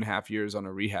spent 2.5 years on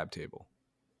a rehab table.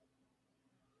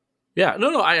 Yeah,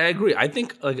 no, I agree. I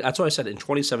think that's why I said in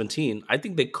 2017, I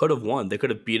think they could have won. They could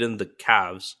have beaten the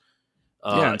Cavs.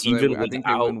 I think they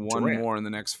win one Durant. More in the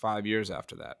next 5 years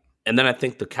after that. And then I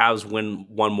think the Cavs win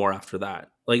one more after that.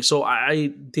 Like, so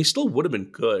they still would have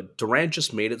been good. Durant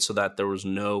just made it so that there was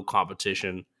no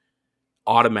competition,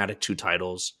 automatic 2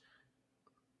 titles.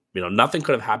 Nothing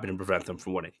could have happened to prevent them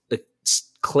from winning. Like,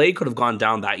 Clay could have gone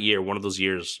down that year, one of those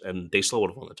years, and they still would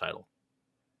have won the title.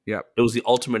 Yeah. It was the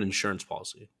ultimate insurance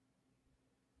policy.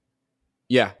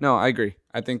 Yeah, no, I agree.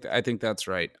 I think that's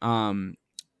right.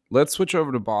 Let's switch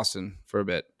over to Boston for a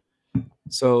bit.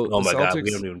 So, oh my God,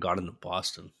 we haven't even got into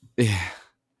Boston. Yeah,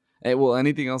 Well,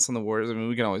 anything else on the Warriors? I mean,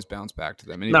 we can always bounce back to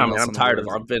them. No, Anything man, else I'm on the tired of.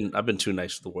 Warriors? I've been too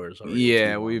nice to the Warriors already. Let's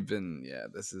Yeah, move on. we've been. Yeah,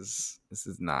 this is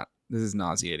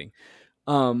nauseating.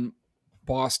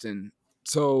 Boston.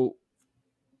 So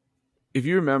if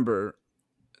you remember,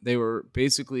 they were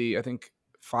basically, I think,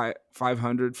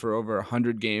 500 for over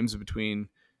 100 games between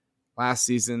last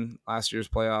season, last year's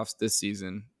playoffs, this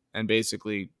season, and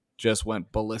basically just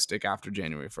went ballistic after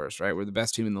January 1st, right? We're the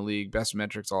best team in the league, best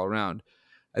metrics all around.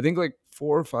 I think like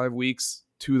 4 or 5 weeks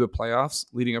to the playoffs,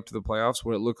 leading up to the playoffs,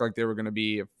 where it looked like they were going to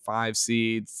be a 5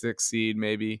 seed, 6 seed,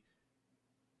 maybe.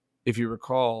 If you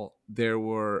recall, there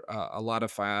were a lot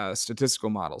of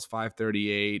statistical models,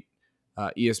 538,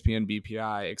 ESPN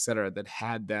BPI, et cetera, that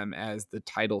had them as the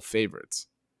title favorites.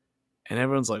 And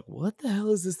everyone's like, what the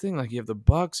hell is this thing? Like, you have the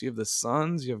Bucks, you have the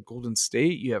Suns, you have Golden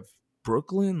State, you have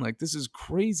Brooklyn. Like, this is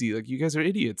crazy. Like, you guys are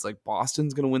idiots. Like,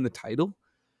 Boston's going to win the title.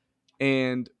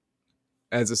 And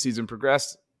as the season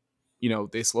progressed,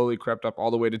 they slowly crept up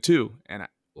all the way to 2. And a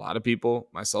lot of people,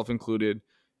 myself included,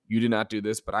 you did not do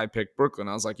this, but I picked Brooklyn.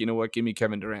 I was like, you know what? Give me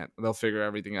Kevin Durant. They'll figure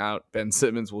everything out. Ben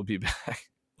Simmons will be back.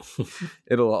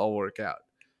 It'll all work out.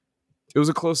 It was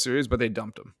a close series, but they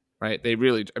dumped them, right? They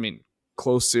really,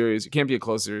 close series. It can't be a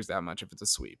close series that much if it's a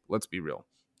sweep. Let's be real.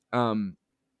 And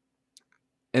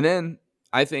then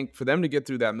I think for them to get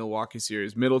through that Milwaukee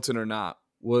series, Middleton or not,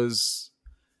 was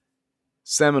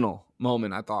seminal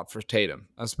moment, I thought, for Tatum,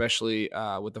 especially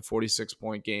with the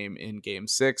 46-point game in Game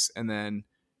 6, and then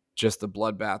just the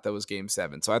bloodbath that was Game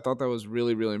 7. So I thought that was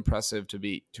really, really impressive to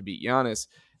beat Giannis.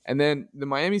 And then the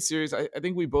Miami series, I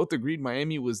think we both agreed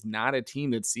Miami was not a team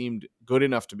that seemed good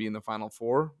enough to be in the Final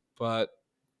Four, but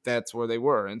that's where they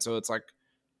were. And so it's like,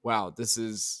 wow, this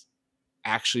is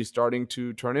actually starting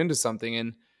to turn into something.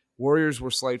 And Warriors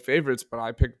were slight favorites, but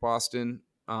I picked Boston.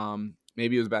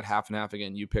 Maybe it was about half and half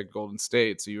again. You picked Golden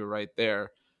State, so you were right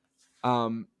there.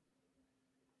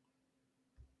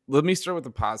 Let me start with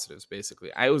the positives,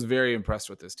 basically. I was very impressed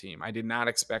with this team. I did not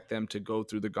expect them to go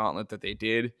through the gauntlet that they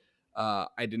did.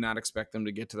 I did not expect them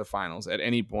to get to the finals at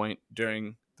any point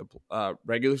during the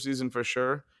regular season for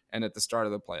sure, and at the start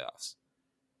of the playoffs.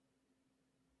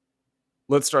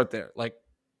 Let's start there. Like,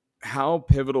 how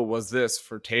pivotal was this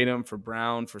for Tatum, for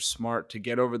Brown, for Smart to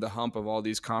get over the hump of all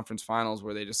these conference finals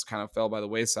where they just kind of fell by the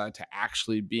wayside to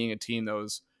actually being a team that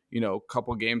was, a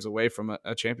couple games away from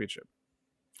a championship?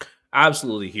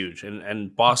 Absolutely huge,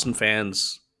 and Boston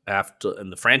fans have to, and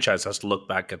the franchise has to look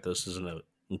back at this as an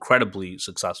incredibly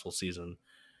successful season.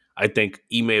 I think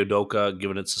Ime Udoka,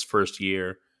 given it's his first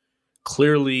year,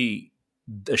 clearly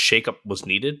a shakeup was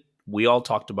needed. We all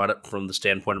talked about it from the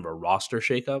standpoint of a roster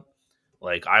shakeup.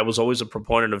 Like, I was always a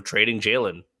proponent of trading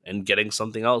Jalen and getting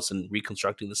something else and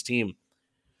reconstructing this team,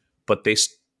 but they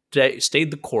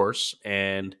stayed the course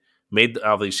and made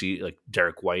obviously like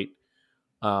Derek White.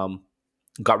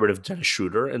 Got rid of Dennis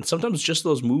Schroeder, and sometimes just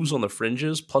those moves on the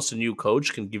fringes plus a new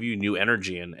coach can give you new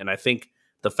energy. And I think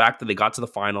the fact that they got to the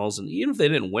finals, and even if they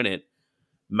didn't win it,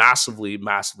 massively,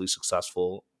 massively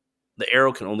successful, the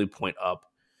arrow can only point up.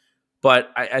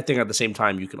 But I think at the same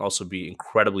time, you can also be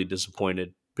incredibly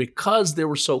disappointed because they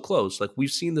were so close. Like, we've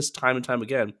seen this time and time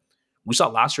again. We saw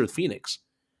it last year with Phoenix.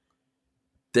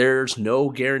 There's no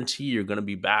guarantee you're going to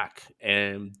be back,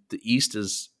 and the East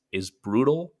is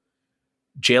brutal.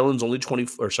 Jalen's only 20,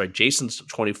 or sorry, Jason's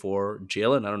 24.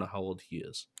 Jalen, I don't know how old he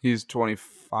is. He's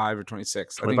 25 or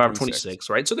 26. 25 or 26,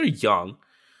 right? So they're young.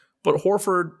 But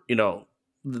Horford,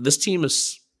 this team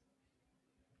is,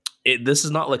 this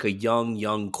is not like a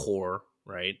young core,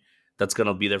 right? That's going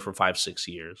to be there for 5-6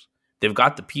 years. They've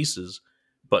got the pieces,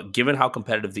 but given how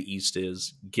competitive the East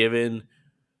is, given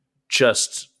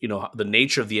just, the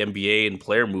nature of the NBA and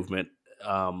player movement,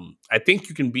 I think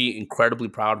you can be incredibly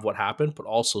proud of what happened, but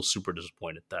also super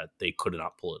disappointed that they could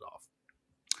not pull it off.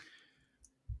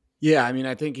 Yeah,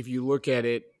 I think if you look at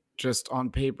it just on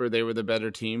paper, they were the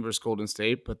better team versus Golden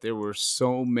State, but there were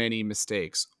so many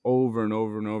mistakes over and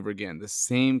over and over again. The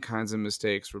same kinds of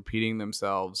mistakes repeating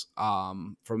themselves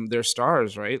from their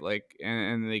stars, right? Like,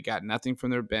 and they got nothing from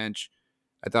their bench.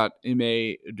 I thought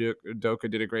Ime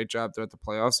Udoka did a great job throughout the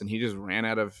playoffs, and he just ran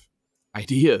out of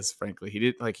ideas, frankly.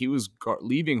 He was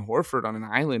leaving Horford on an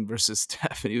island versus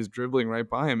Steph, and he was dribbling right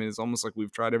by him, and it's almost like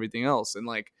we've tried everything else. And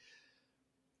like,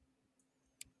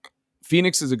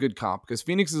 Phoenix is a good comp because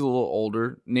Phoenix is a little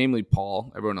older, namely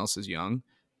Paul. Everyone else is young.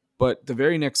 But the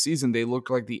very next season, they looked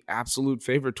like the absolute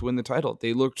favorite to win the title.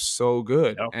 They looked so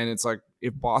good. Yeah. And it's like,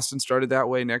 if Boston started that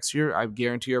way next year, I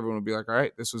guarantee everyone will be like, all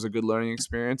right, this was a good learning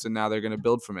experience, and now they're going to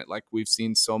build from it, like we've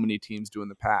seen so many teams do in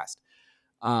the past.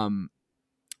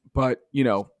 But,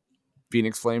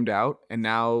 Phoenix flamed out, and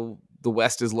now the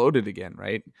West is loaded again,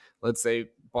 right? Let's say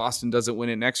Boston doesn't win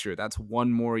it next year, that's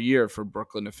one more year for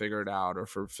Brooklyn to figure it out, or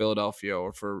for Philadelphia,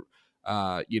 or for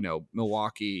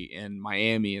Milwaukee and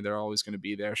Miami, and they're always going to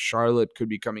be there. Charlotte could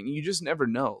be coming. You just never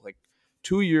know. Like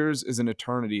 2 years is an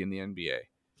eternity in the NBA.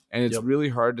 And it's Yep. really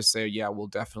hard to say, yeah, we'll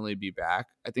definitely be back.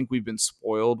 I think we've been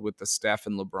spoiled with the Steph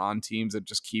and LeBron teams that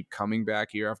just keep coming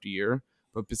back year after year.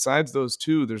 But besides those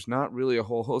two, there's not really a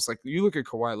whole host. Like you look at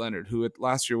Kawhi Leonard, who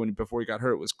last year before he got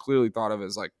hurt was clearly thought of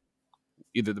as like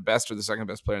either the best or the second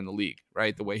best player in the league,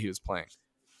 right? The way he was playing.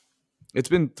 It's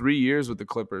been 3 years with the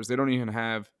Clippers. They don't even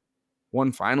have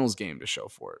one finals game to show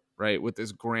for it, right? With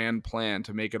this grand plan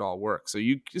to make it all work. So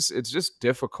it's just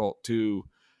difficult to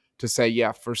say,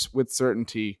 yeah, with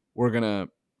certainty, we're going to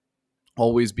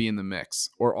always be in the mix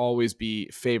or always be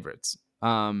favorites.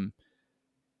 And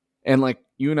like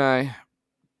you and I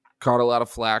caught a lot of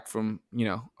flack from,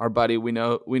 our buddy, we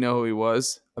know who he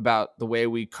was, about the way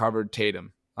we covered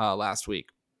Tatum last week.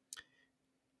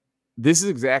 This is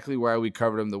exactly why we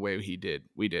covered him the way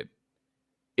we did.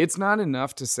 It's not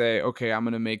enough to say, okay, I'm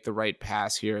going to make the right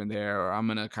pass here and there, or I'm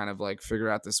going to kind of like figure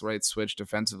out this right switch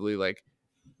defensively. Like,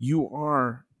 you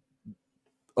are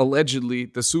allegedly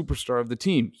the superstar of the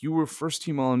team. You were first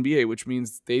team All NBA, which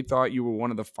means they thought you were one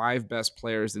of the 5 best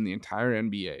players in the entire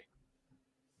NBA.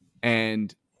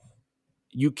 And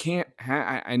you can't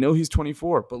I know he's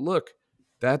 24, but look,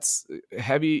 that's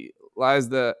heavy lies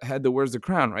the head that wears the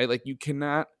crown, right? Like, you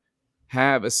cannot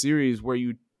have a series where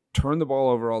you turn the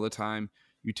ball over all the time.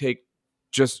 You take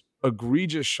just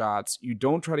egregious shots. You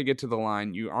don't try to get to the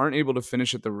line. You aren't able to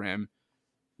finish at the rim.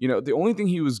 The only thing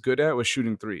he was good at was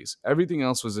shooting threes. Everything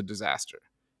else was a disaster.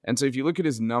 And so if you look at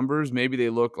his numbers, maybe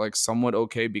they look like somewhat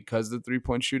okay because of the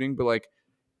 3-point shooting, but like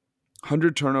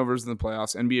 100 turnovers in the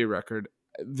playoffs, NBA record,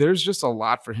 there's just a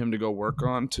lot for him to go work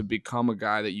on to become a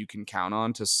guy that you can count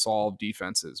on to solve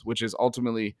defenses, which is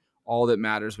ultimately all that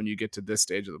matters when you get to this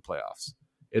stage of the playoffs.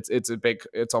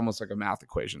 It's almost like a math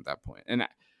equation at that point. And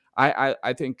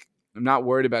I think I'm not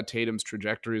worried about Tatum's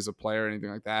trajectory as a player or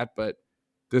anything like that, but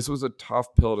this was a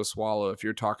tough pill to swallow if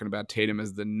you're talking about Tatum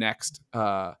as the next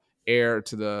heir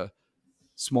to the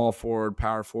small forward,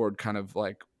 power forward kind of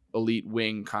like elite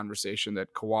wing conversation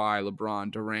that Kawhi,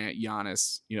 LeBron, Durant,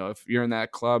 Giannis, if you're in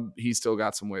that club, he's still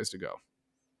got some ways to go.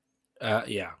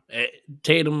 Yeah.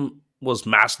 Tatum was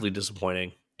massively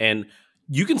disappointing. And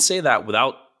you can say that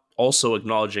without also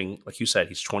acknowledging, like you said,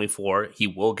 he's 24. He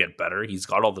will get better. He's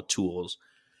got all the tools.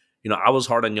 I was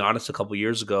hard on Giannis a couple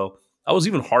years ago. I was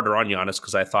even harder on Giannis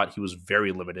because I thought he was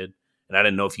very limited. And I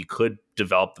didn't know if he could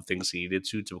develop the things he needed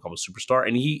to become a superstar.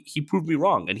 And he proved me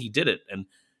wrong, and he did it. And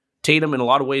Tatum, in a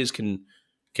lot of ways, can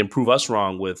prove us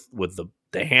wrong with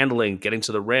the handling, getting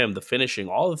to the rim, the finishing,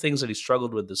 all the things that he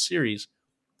struggled with this series.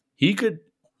 He could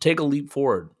take a leap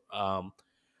forward.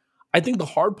 I think the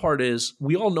hard part is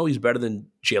we all know he's better than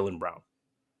Jaylen Brown,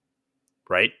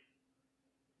 right?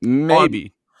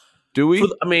 Maybe. Do we?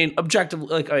 Objectively,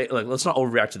 like let's not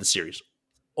overreact to the series.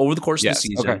 Over the course of the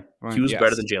season, he was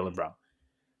better than Jaylen Brown.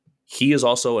 He is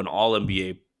also an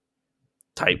All-NBA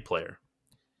type player.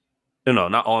 No,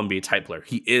 not All-NBA type player.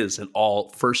 He is an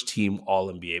first-team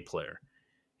All-NBA player.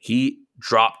 He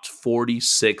dropped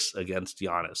 46 against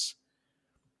Giannis.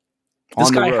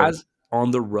 This guy has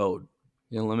on the road.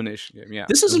 The elimination game, yeah.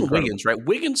 This isn't Wiggins, right?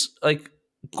 Wiggins, like,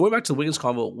 going back to the Wiggins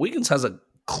combo, Wiggins has a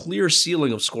clear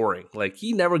ceiling of scoring. Like,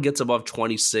 he never gets above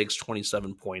 26,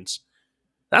 27 points.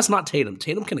 That's not Tatum.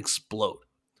 Tatum can explode.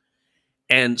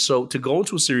 And so to go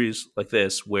into a series like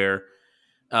this where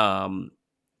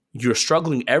you're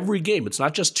struggling every game, it's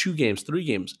not just 2 games, 3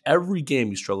 games. Every game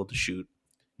you struggle to shoot.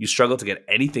 You struggle to get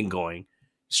anything going. You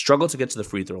struggle to get to the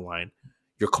free throw line.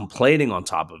 You're complaining on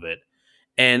top of it.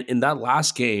 And in that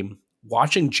last game,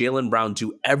 watching Jaylen Brown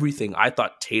do everything I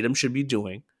thought Tatum should be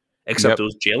doing, except it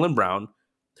was Jaylen Brown,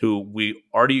 who we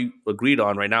already agreed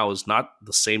on right now is not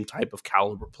the same type of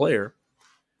caliber player.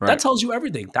 Right. That tells you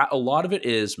everything. That a lot of it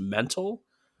is mental.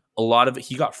 A lot of it,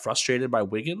 he got frustrated by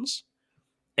Wiggins.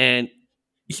 And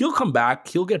he'll come back.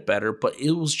 He'll get better. But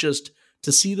it was just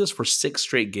to see this for 6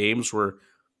 straight games where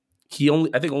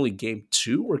I think only game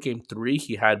 2 or game 3,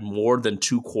 he had more than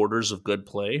 2 quarters of good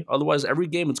play. Otherwise, every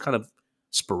game it's kind of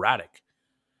sporadic.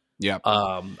 Yeah.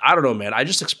 I don't know, man. I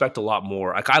just expect a lot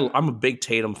more. Like I'm a big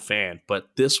Tatum fan, but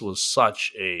this was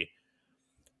such a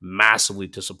massively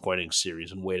disappointing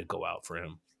series and way to go out for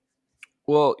him.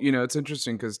 Well, it's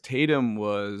interesting because Tatum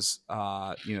was,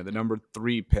 the number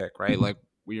 3 pick, right? Like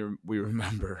we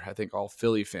remember, I think all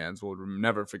Philly fans will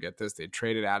never forget this. They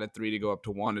traded out at 3 to go up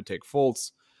to 1 to take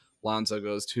Fultz. Lonzo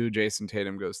goes 2, Jason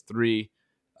Tatum goes 3.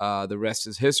 The rest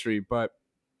is history. But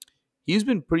he's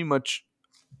been pretty much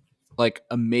like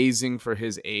amazing for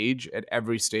his age at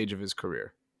every stage of his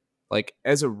career. Like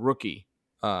as a rookie,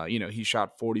 he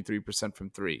shot 43% from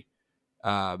three.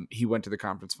 He went to the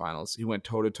conference finals. He went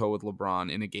toe to toe with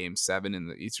LeBron in a game 7 in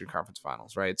the Eastern Conference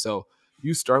Finals, right? So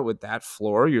you start with that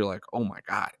floor, you're like, oh my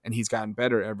God. And he's gotten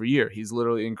better every year. He's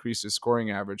literally increased his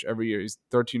scoring average every year. He's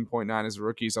 13.9 as a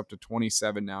rookie. He's up to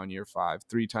 27 now in year 5,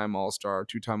 3-time All-Star,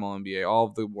 2-time All-NBA, all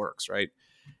of the works, right?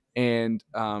 And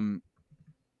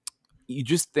you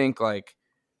just think like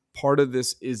part of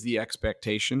this is the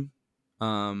expectation.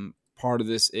 Part of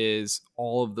this is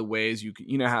all of the ways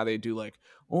you know how they do like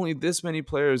only this many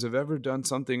players have ever done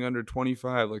something under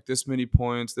 25, like this many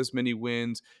points, this many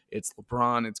wins. It's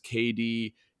LeBron, it's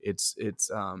KD, it's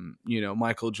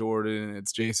Michael Jordan,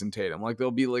 it's Jason Tatum. Like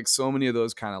there'll be like so many of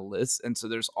those kind of lists, and so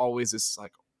there's always this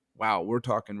like, wow, we're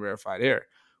talking rarefied air,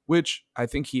 which I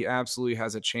think he absolutely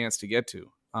has a chance to get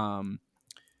to.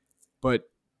 But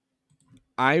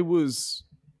I was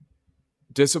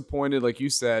disappointed, like you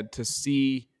said, to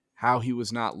see how he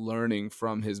was not learning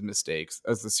from his mistakes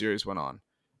as the series went on.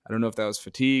 I don't know if that was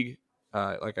fatigue.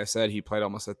 Like I said, he played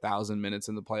almost 1,000 minutes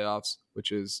in the playoffs,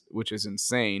 which is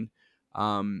insane.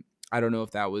 I don't know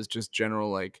if that was just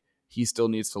general, like he still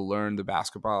needs to learn the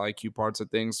basketball IQ parts of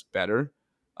things better.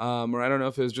 Or I don't know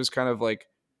if it was just kind of like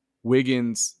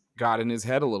Wiggins got in his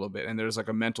head a little bit and there's like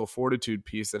a mental fortitude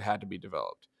piece that had to be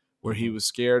developed where he was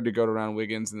scared to go around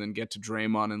Wiggins and then get to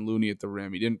Draymond and Looney at the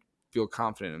rim. He didn't feel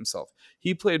confident in himself.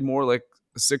 He played more like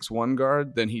a 6'1"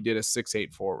 guard than he did a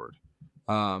 6'8" forward.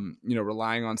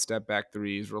 Relying on step back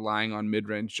threes, relying on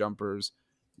mid-range jumpers,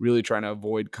 really trying to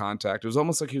avoid contact. It was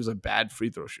almost like he was a bad free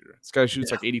throw shooter. This guy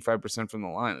shoots like 85% from the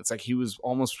line. It's like he was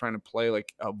almost trying to play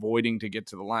like avoiding to get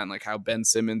to the line, like how Ben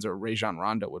Simmons or Rajon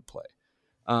Rondo would play.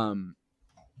 And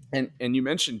you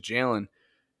mentioned Jalen.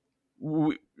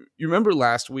 You remember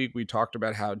last week we talked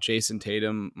about how Jason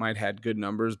Tatum might had good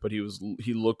numbers, but he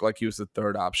looked like he was the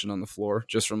third option on the floor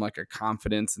just from like a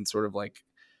confidence and sort of like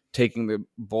taking the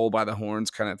bull by the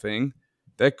horns kind of thing.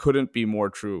 That couldn't be more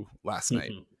true last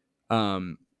night.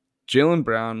 Jaylen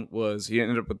Brown he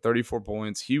ended up with 34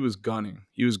 points. He was gunning.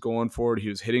 He was going forward. He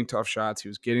was hitting tough shots. He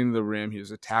was getting to the rim. He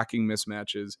was attacking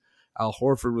mismatches. Al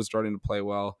Horford was starting to play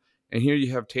well. And here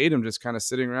you have Tatum just kind of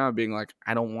sitting around being like,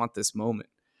 I don't want this moment.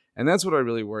 And that's what I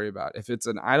really worry about. If it's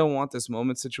an I don't want this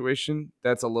moment situation,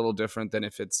 that's a little different than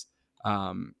if it's,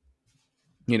 I'm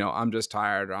just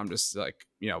tired or I'm just like,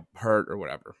 hurt or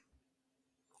whatever.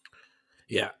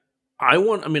 Yeah. I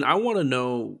want to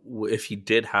know if he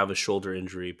did have a shoulder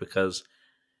injury because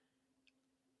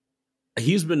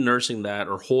he's been nursing that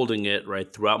or holding it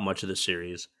right throughout much of the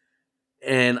series.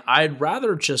 And I'd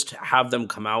rather just have them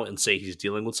come out and say he's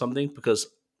dealing with something because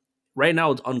right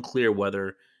now it's unclear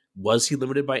whether was he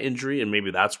limited by injury and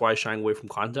maybe that's why shying away from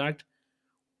contact,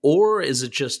 or is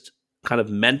it just kind of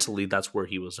mentally that's where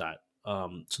he was at.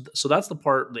 So that's the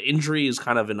part. The injury is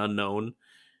kind of an unknown,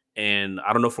 and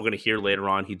I don't know if we're going to hear later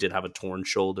on he did have a torn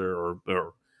shoulder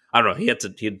or I don't know. He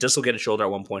had dislocated shoulder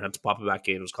at one point, had to pop it back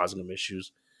in, it was causing him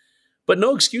issues. But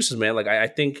no excuses, man. Like I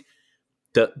think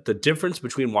the difference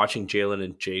between watching Jalen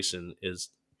and Jason is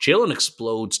Jalen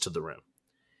explodes to the rim,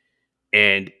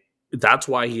 and that's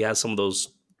why he has some of those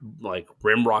like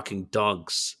rim rocking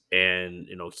dunks, and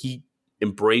he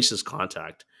embraces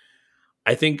contact.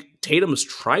 I think Tatum is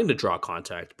trying to draw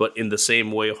contact, but in the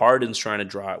same way Harden's trying to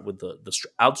draw it with the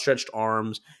outstretched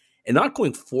arms and not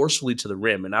going forcefully to the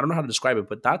rim. And I don't know how to describe it,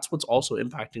 but that's what's also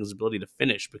impacting his ability to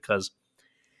finish because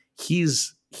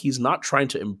he's not trying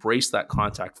to embrace that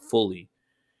contact fully.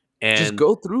 And just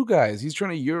go through guys. He's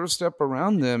trying to Euro step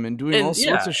around them and doing all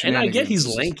sorts of shenanigans. And I get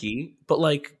he's lanky, but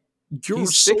like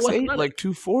he's 6'8", like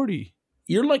 240.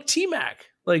 You're like T-Mac.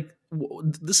 Like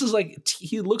this is like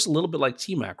he looks a little bit like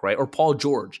T-Mac, right? Or Paul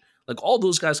George. Like all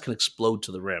those guys can explode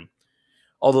to the rim.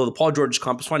 Although the Paul George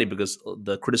comp is funny because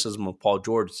the criticism of Paul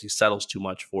George is he settles too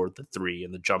much for the three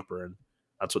and the jumper, and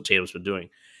that's what Tatum's been doing.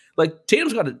 Like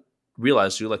Tatum's got to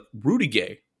realize too, like Rudy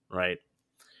Gay, right?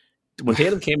 When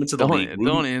Tatum came into the league,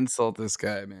 don't insult this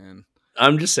guy, man.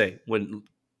 I'm just saying when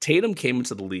Tatum came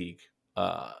into the league,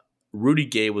 Rudy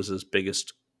Gay was his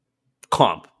biggest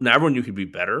comp. Now everyone knew he'd be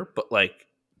better, but like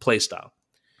play style.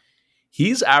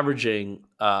 He's averaging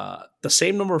the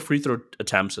same number of free throw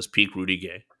attempts as peak Rudy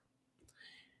Gay.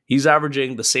 He's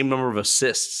averaging the same number of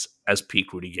assists as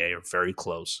peak Rudy Gay, or very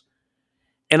close.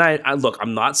 And I look,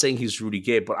 I'm not saying he's Rudy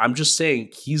Gay, but I'm just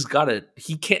saying he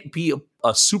can't be a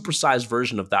supersized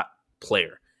version of that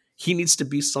player. He needs to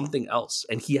be something else,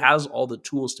 and he has all the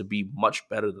tools to be much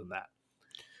better than that.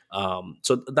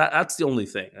 So that's the only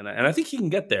thing, and I think he can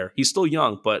get there. He's still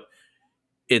young, but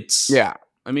it's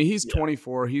I mean, he's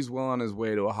 24. He's well on his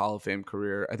way to a Hall of Fame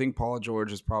career. I think Paul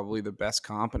George is probably the best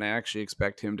comp, and I actually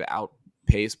expect him to outpace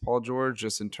pace Paul George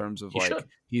just in terms of He like should.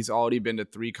 he's already been to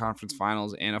 3 conference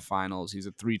finals and a finals. He's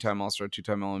a 3-time All-Star,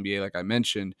 2-time All-NBA, like I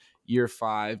mentioned. Year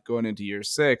 5 going into year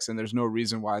 6, and there's no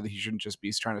reason why he shouldn't just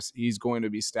be he's going to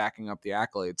be stacking up the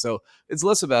accolades. So it's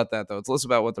less about that though. It's less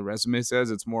about what the resume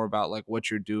says. It's more about like what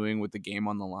you're doing with the game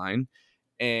on the line.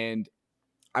 And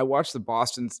I watched the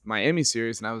Boston Miami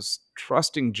series and I was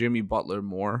trusting Jimmy Butler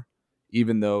more,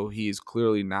 even though he's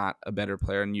clearly not a better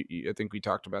player. And I think we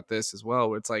talked about this as well,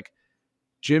 where it's like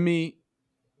Jimmy,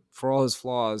 for all his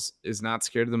flaws, is not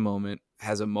scared of the moment,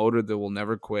 has a motor that will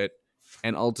never quit,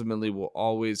 and ultimately will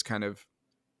always kind of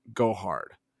go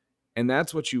hard. And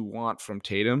that's what you want from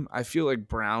Tatum. I feel like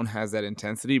Brown has that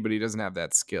intensity, but he doesn't have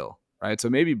that skill, right? So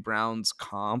maybe Brown's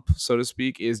comp, so to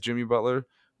speak, is Jimmy Butler,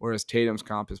 whereas Tatum's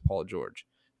comp is Paul George.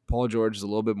 Paul George is a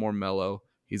little bit more mellow.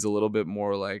 He's a little bit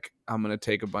more like, I'm going to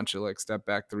take a bunch of like step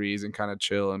back threes and kind of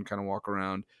chill and kind of walk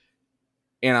around.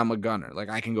 And I'm a gunner. Like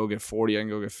I can go get 40, I can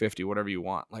go get 50, whatever you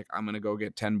want. Like I'm going to go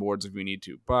get 10 boards if we need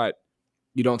to, but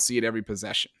you don't see it every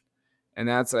possession. And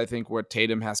that's, I think, what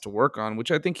Tatum has to work on,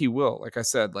 which I think he will. Like I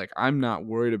said, like I'm not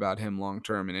worried about him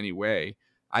long-term in any way.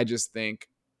 I just think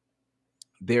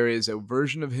there is a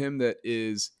version of him that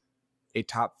is a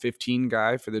top 15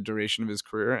 guy for the duration of his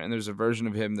career, and there's a version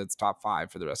of him that's top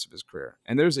 5 for the rest of his career.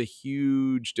 And there's a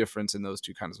huge difference in those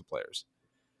two kinds of players.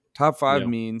 Top 5 Yeah.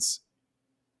 means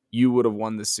you would have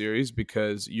won this series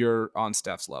because you're on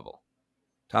Steph's level.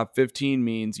 Top 15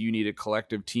 means you need a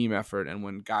collective team effort. And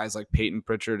when guys like Peyton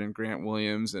Pritchard and Grant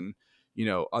Williams and,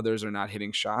 others are not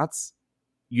hitting shots,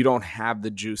 you don't have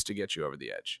the juice to get you over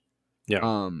the edge.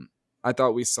 Yeah. I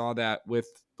thought we saw that with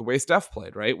the way Steph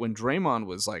played, right? When Draymond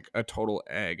was like a total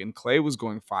egg and Clay was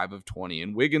going 5 of 20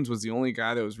 and Wiggins was the only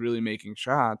guy that was really making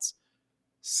shots,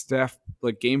 Steph,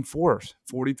 like game 4,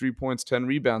 43 points, 10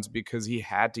 rebounds because he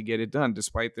had to get it done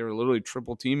despite they were literally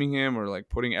triple teaming him or like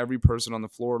putting every person on the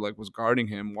floor like was guarding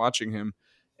him, watching him,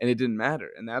 and it didn't matter.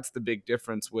 And that's the big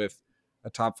difference with a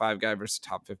top 5 guy versus a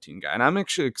top 15 guy. And I'm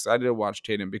actually excited to watch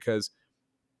Tatum because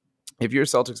if you're a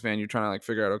Celtics fan, you're trying to like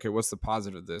figure out, okay, what's the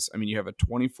positive of this? I mean, you have a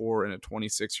 24 and a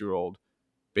 26-year-old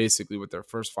basically with their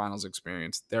first finals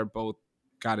experience. They're both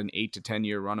got an 8 to 10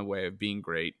 year runaway of being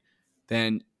great.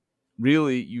 Then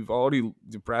really,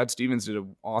 Brad Stevens did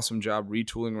an awesome job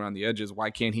retooling around the edges.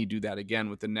 Why can't he do that again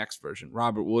with the next version?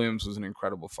 Robert Williams was an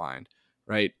incredible find,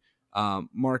 right?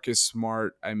 Marcus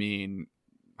Smart, I mean,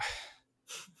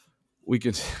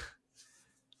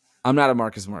 I'm not a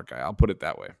Marcus Smart guy. I'll put it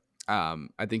that way.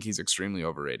 I think he's extremely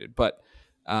overrated, but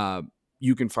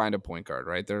you can find a point guard,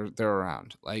 right? They're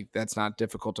around. Like that's not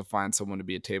difficult to find someone to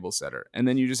be a table setter. And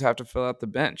then you just have to fill out the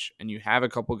bench. And you have a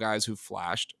couple guys who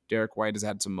flashed. Derek White has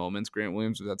had some moments. Grant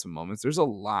Williams has had some moments. There's a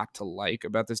lot to like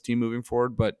about this team moving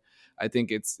forward, but I think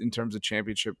it's in terms of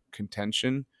championship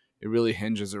contention, it really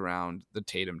hinges around the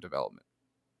Tatum development.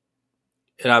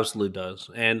 It absolutely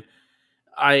does. And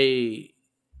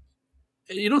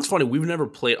it's funny. We've never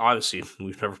played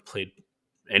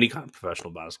any kind of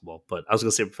professional basketball, but I was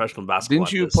going to say professional basketball.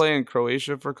 Didn't you play in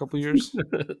Croatia for a couple of years?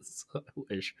 I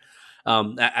wish.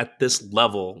 At this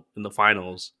level in the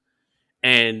finals.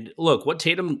 And look, what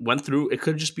Tatum went through, it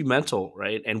could just be mental,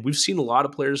 right? And we've seen a lot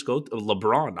of players go.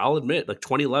 LeBron, I'll admit, like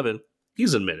 2011,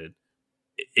 he's admitted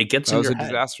it gets in your head. That was a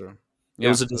disaster. It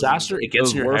was a disaster. It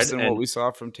gets in your head. Worse than what we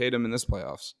saw from Tatum in this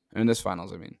playoffs, in this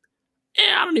finals. I mean.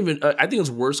 I think it's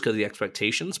worse because of the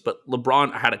expectations, but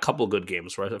LeBron had a couple of good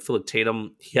games, right? I feel like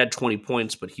Tatum, he had 20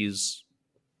 points, but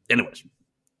anyways,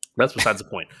 that's besides the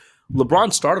point.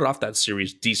 LeBron started off that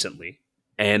series decently,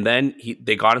 and then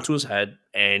they got into his head,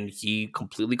 and he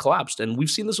completely collapsed. And we've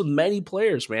seen this with many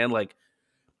players, man, like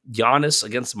Giannis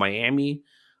against Miami.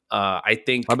 I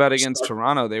think. How about against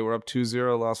Toronto? They were up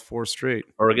 2-0, lost 4 straight.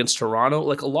 Or against Toronto.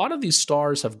 Like a lot of these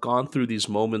stars have gone through these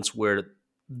moments where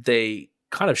they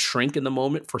kind of shrink in the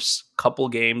moment for a couple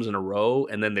games in a row,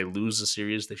 and then they lose the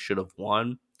series they should have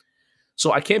won.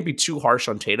 So I can't be too harsh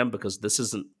on Tatum because this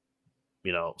isn't,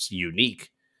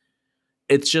 unique.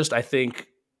 It's just, I think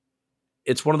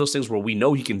it's one of those things where we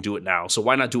know he can do it now. So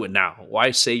why not do it now?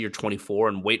 Why say you're 24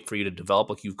 and wait for you to develop?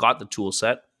 Like you've got the tool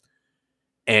set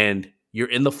and you're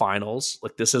in the finals.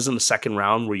 Like this isn't the second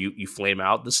round where you flame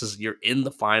out. You're in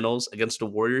the finals against a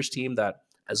Warriors team that,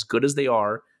 as good as they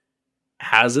are,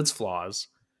 has its flaws.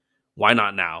 Why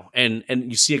not now? And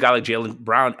you see a guy like Jaylen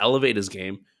Brown elevate his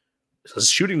game. His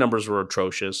shooting numbers were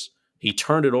atrocious. He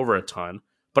turned it over a ton.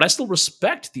 But I still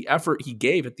respect the effort he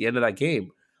gave at the end of that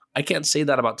game. I can't say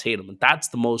that about Tatum. And that's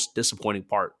the most disappointing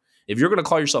part. If you're going to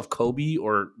call yourself Kobe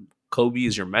or Kobe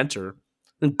is your mentor,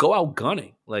 then go out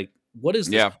gunning. Like, what is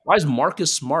this? Yeah. Why is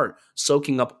Marcus Smart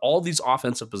soaking up all these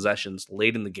offensive possessions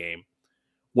late in the game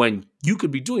when you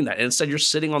could be doing that. And instead, you're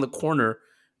sitting on the corner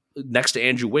next to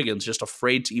Andrew Wiggins, just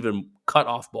afraid to even cut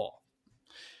off ball.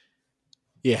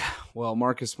 Yeah, well,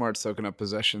 Marcus Smart soaking up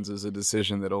possessions is a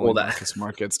decision that only Well, that Marcus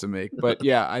Smart gets to make. But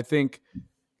yeah, I think,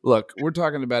 look, we're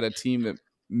talking about a team that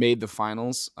made the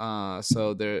finals,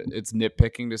 so it's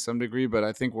nitpicking to some degree. But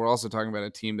I think we're also talking about a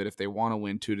team that if they want to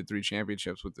win 2 to 3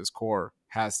 championships with this core,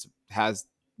 has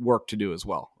work to do as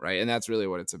well, right? And that's really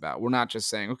what it's about. We're not just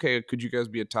saying, okay, could you guys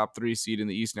be a top 3 seed in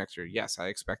the East next year? Yes, I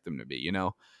expect them to be. You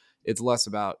know, it's less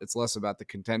about the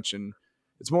contention.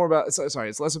 It's more about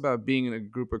it's less about being in a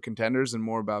group of contenders and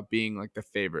more about being like the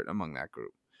favorite among that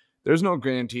group. There's no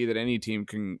guarantee that any team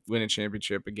can win a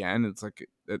championship again. It's like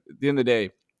at the end of the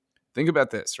day, think about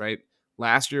this, right?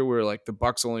 Last year we were like the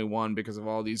Bucks only won because of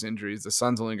all these injuries. The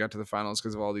Suns only got to the finals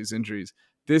because of all these injuries.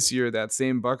 This year, that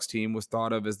same Bucks team was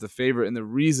thought of as the favorite, and the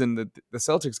reason that the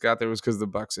Celtics got there was because of the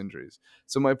Bucks injuries.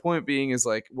 So my point being is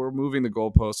like we're moving the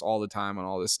goalposts all the time on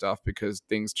all this stuff because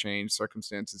things change,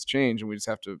 circumstances change, and we just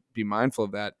have to be mindful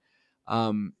of that.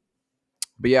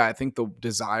 But yeah, I think the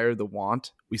desire, the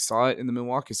want, we saw it in the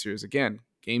Milwaukee series again.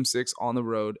 Game 6 on the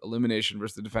road, elimination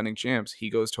versus the defending champs.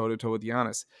 He goes toe to toe with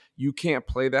Giannis. You can't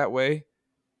play that way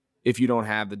if you don't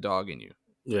have the dog in you.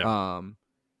 yeah.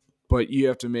 But you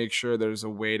have to make sure there's a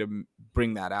way to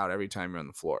bring that out every time you're on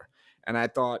the floor. And I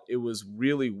thought it was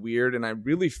really weird, and I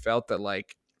really felt that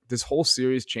like this whole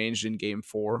series changed in Game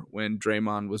 4 when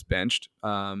Draymond was benched.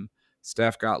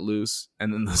 Steph got loose,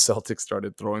 and then the Celtics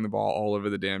started throwing the ball all over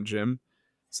the damn gym.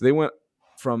 So they went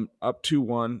from up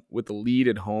 2-1 with the lead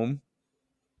at home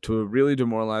to a really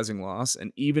demoralizing loss.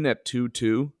 And even at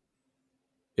 2-2,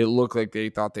 it looked like they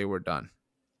thought they were done.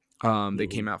 They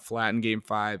came out flat in Game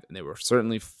 5, and they were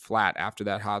certainly flat after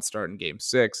that hot start in Game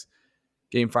 6.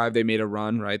 Game 5, they made a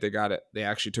run, right? They got it. They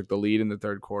actually took the lead in the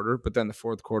third quarter, but then the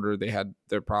fourth quarter, they had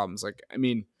their problems. Like, I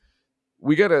mean,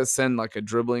 we got to send like a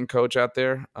dribbling coach out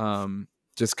there,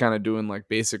 just kind of doing like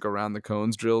basic around the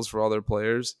cones drills for all their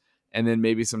players, and then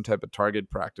maybe some type of target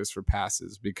practice for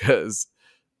passes because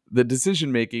the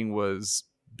decision making was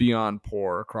beyond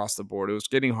poor across the board. It was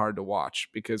getting hard to watch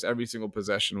because every single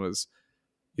possession was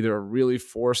either a really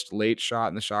forced late shot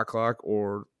in the shot clock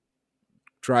or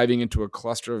driving into a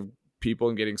cluster of people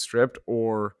and getting stripped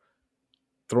or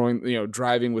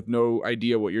driving with no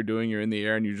idea what you're doing. You're in the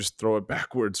air and you just throw it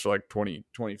backwards for like 20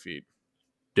 feet.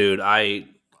 Dude, I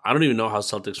don't even know how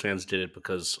Celtics fans did it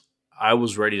because I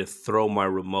was ready to throw my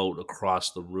remote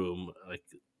across the room like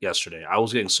yesterday. I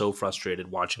was getting so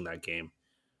frustrated watching that game.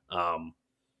 Um,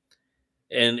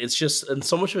 and it's just and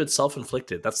so much of it's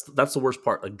self-inflicted. That's the worst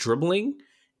part. Like dribbling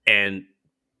and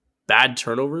bad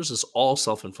turnovers is all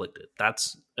self-inflicted. I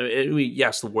mean,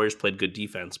 yes, the Warriors played good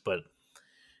defense, but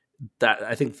that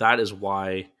I think that is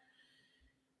why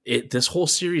this whole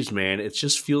series, man, it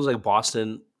just feels like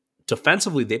Boston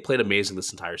defensively they played amazing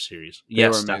this entire series. They Yes,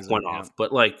 were Steph amazing, went yeah. off,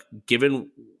 but like given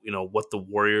what the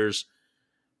Warriors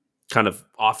kind of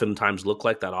oftentimes look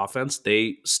like that offense,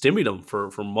 they stymied them for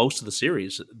most of the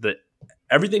series. That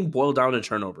everything boiled down to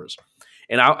turnovers.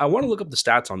 And I want to look up the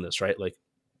stats on this, right? Like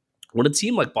when a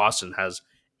team like Boston has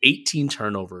 18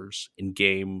 turnovers in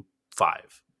game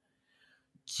 5,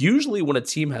 usually when a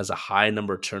team has a high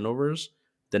number of turnovers,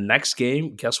 the next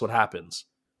game, guess what happens?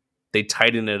 They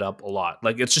tighten it up a lot.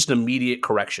 Like it's just an immediate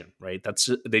correction, right?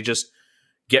 They just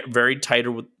get very tight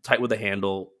with the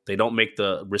handle. They don't make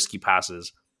the risky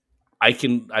passes. I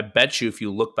bet you if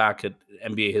you look back at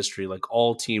NBA history, like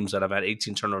all teams that have had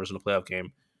 18 turnovers in a playoff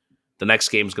game, the next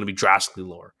game is going to be drastically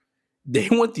lower. They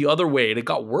went the other way and it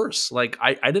got worse. Like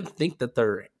I didn't think that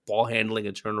their ball handling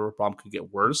and turnover problem could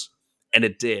get worse, and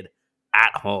it did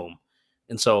at home.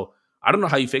 And so I don't know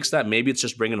how you fix that. Maybe it's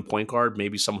just bringing a point guard,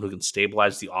 maybe someone who can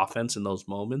stabilize the offense in those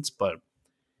moments. But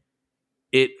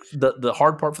the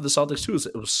hard part for the Celtics too is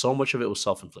it was so much of it was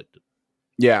self-inflicted.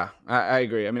 Yeah, I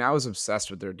agree. I mean, I was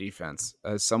obsessed with their defense.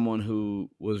 As someone who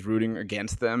was rooting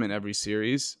against them in every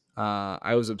series,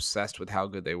 I was obsessed with how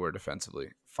good they were defensively.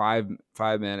 Five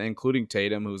men, including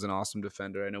Tatum, who's an awesome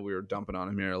defender. I know we were dumping on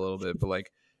him here a little bit, but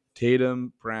like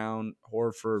Tatum, Brown,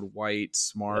 Horford, White,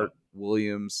 Smart,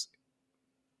 Williams,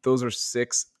 those are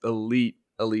 6 elite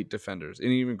defenders. And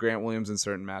even Grant Williams in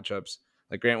certain matchups.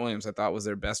 Like Grant Williams, I thought was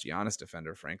their best Giannis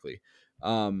defender, frankly.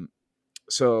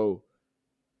 So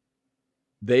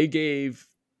they gave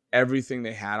everything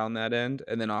they had on that end,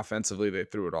 and then offensively they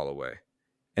threw it all away.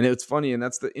 And it's funny, and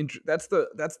that's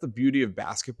the beauty of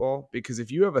basketball, because if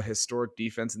you have a historic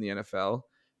defense in the NFL,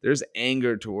 there's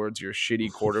anger towards your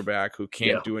shitty quarterback who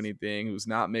can't do anything, who's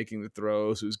not making the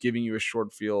throws, who's giving you a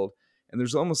short field, and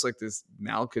there's almost like this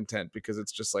malcontent because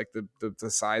it's just like the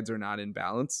sides are not in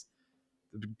balance.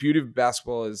 The beauty of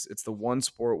basketball is it's the one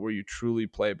sport where you truly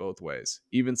play both ways.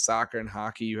 Even soccer and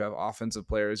hockey, you have offensive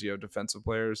players, you have defensive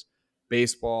players.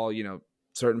 Baseball,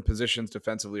 certain positions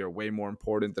defensively are way more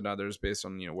important than others based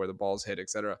on, where the ball's hit,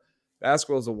 etc.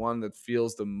 Basketball is the one that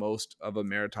feels the most of a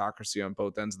meritocracy on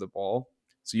both ends of the ball.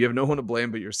 So you have no one to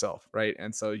blame but yourself, right?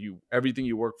 And so everything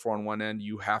you work for on one end,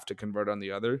 you have to convert on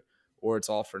the other, or it's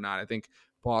all for naught. I think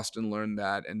Boston learned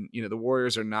that. And, the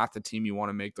Warriors are not the team you want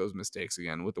to make those mistakes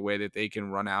again. With the way that they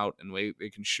can run out and the way they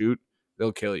can shoot,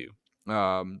 they'll kill you.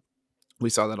 We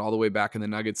saw that all the way back in the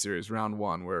Nuggets series, round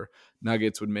 1, where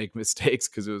Nuggets would make mistakes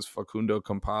because it was Facundo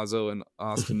Campazzo and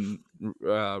Austin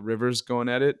Rivers going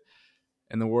at it.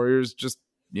 And the Warriors just,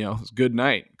 it was good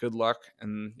night, good luck.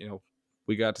 And,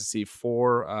 we got to see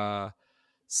 4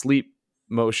 sleep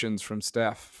motions from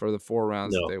Steph for the 4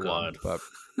 rounds that they won. But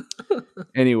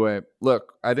anyway,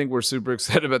 look, I think we're super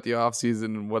excited about the offseason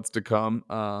and what's to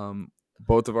come.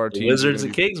 Both of our teams, Wizards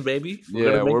and Kings, baby.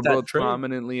 We're both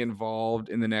prominently involved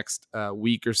in the next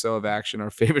week or so of action. Our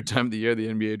favorite time of the year, the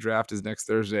NBA draft, is next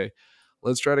Thursday.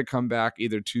 Let's try to come back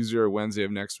either Tuesday or Wednesday of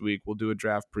next week. We'll do a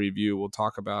draft preview. We'll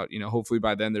talk about, hopefully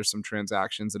by then there's some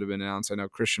transactions that have been announced. I know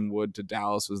Christian Wood to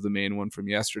Dallas was the main one from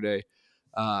yesterday.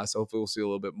 So hopefully we'll see a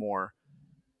little bit more.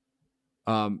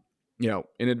 In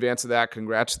advance of that,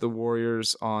 congrats to the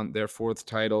Warriors on their 4th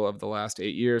title of the last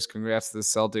 8 years. Congrats to the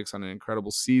Celtics on an incredible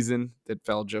season that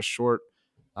fell just short.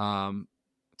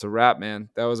 It's a wrap, man.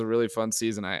 That was a really fun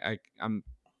season.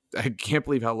 I can't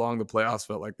believe how long the playoffs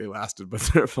felt like they lasted, but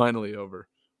they're finally over.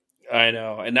 I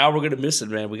know. And now we're going to miss it,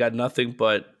 man. We got nothing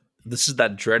but this is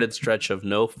that dreaded stretch of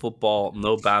no football,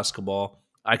 no basketball.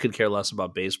 I could care less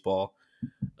about baseball.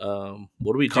 What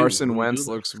do we do? Carson Wentz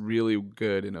looks really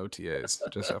good in OTAs,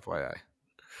 just FYI.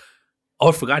 Oh,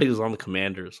 I forgot he was on the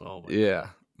Commanders. Oh,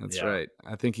 yeah, that's right.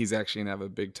 I think he's actually going to have a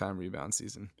big-time rebound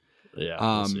season. Yeah,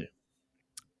 we'll see.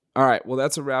 All right, well,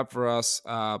 that's a wrap for us.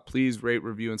 Please rate,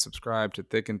 review, and subscribe to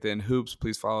Thick and Thin Hoops.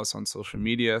 Please follow us on social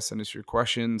media. Send us your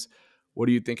questions. What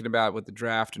are you thinking about with the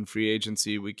draft and free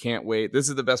agency? We can't wait. This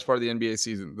is the best part of the NBA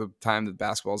season, the time that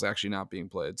basketball is actually not being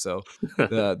played. So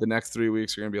the next 3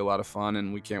 weeks are going to be a lot of fun,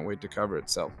 and we can't wait to cover it.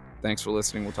 So thanks for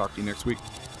listening. We'll talk to you next week.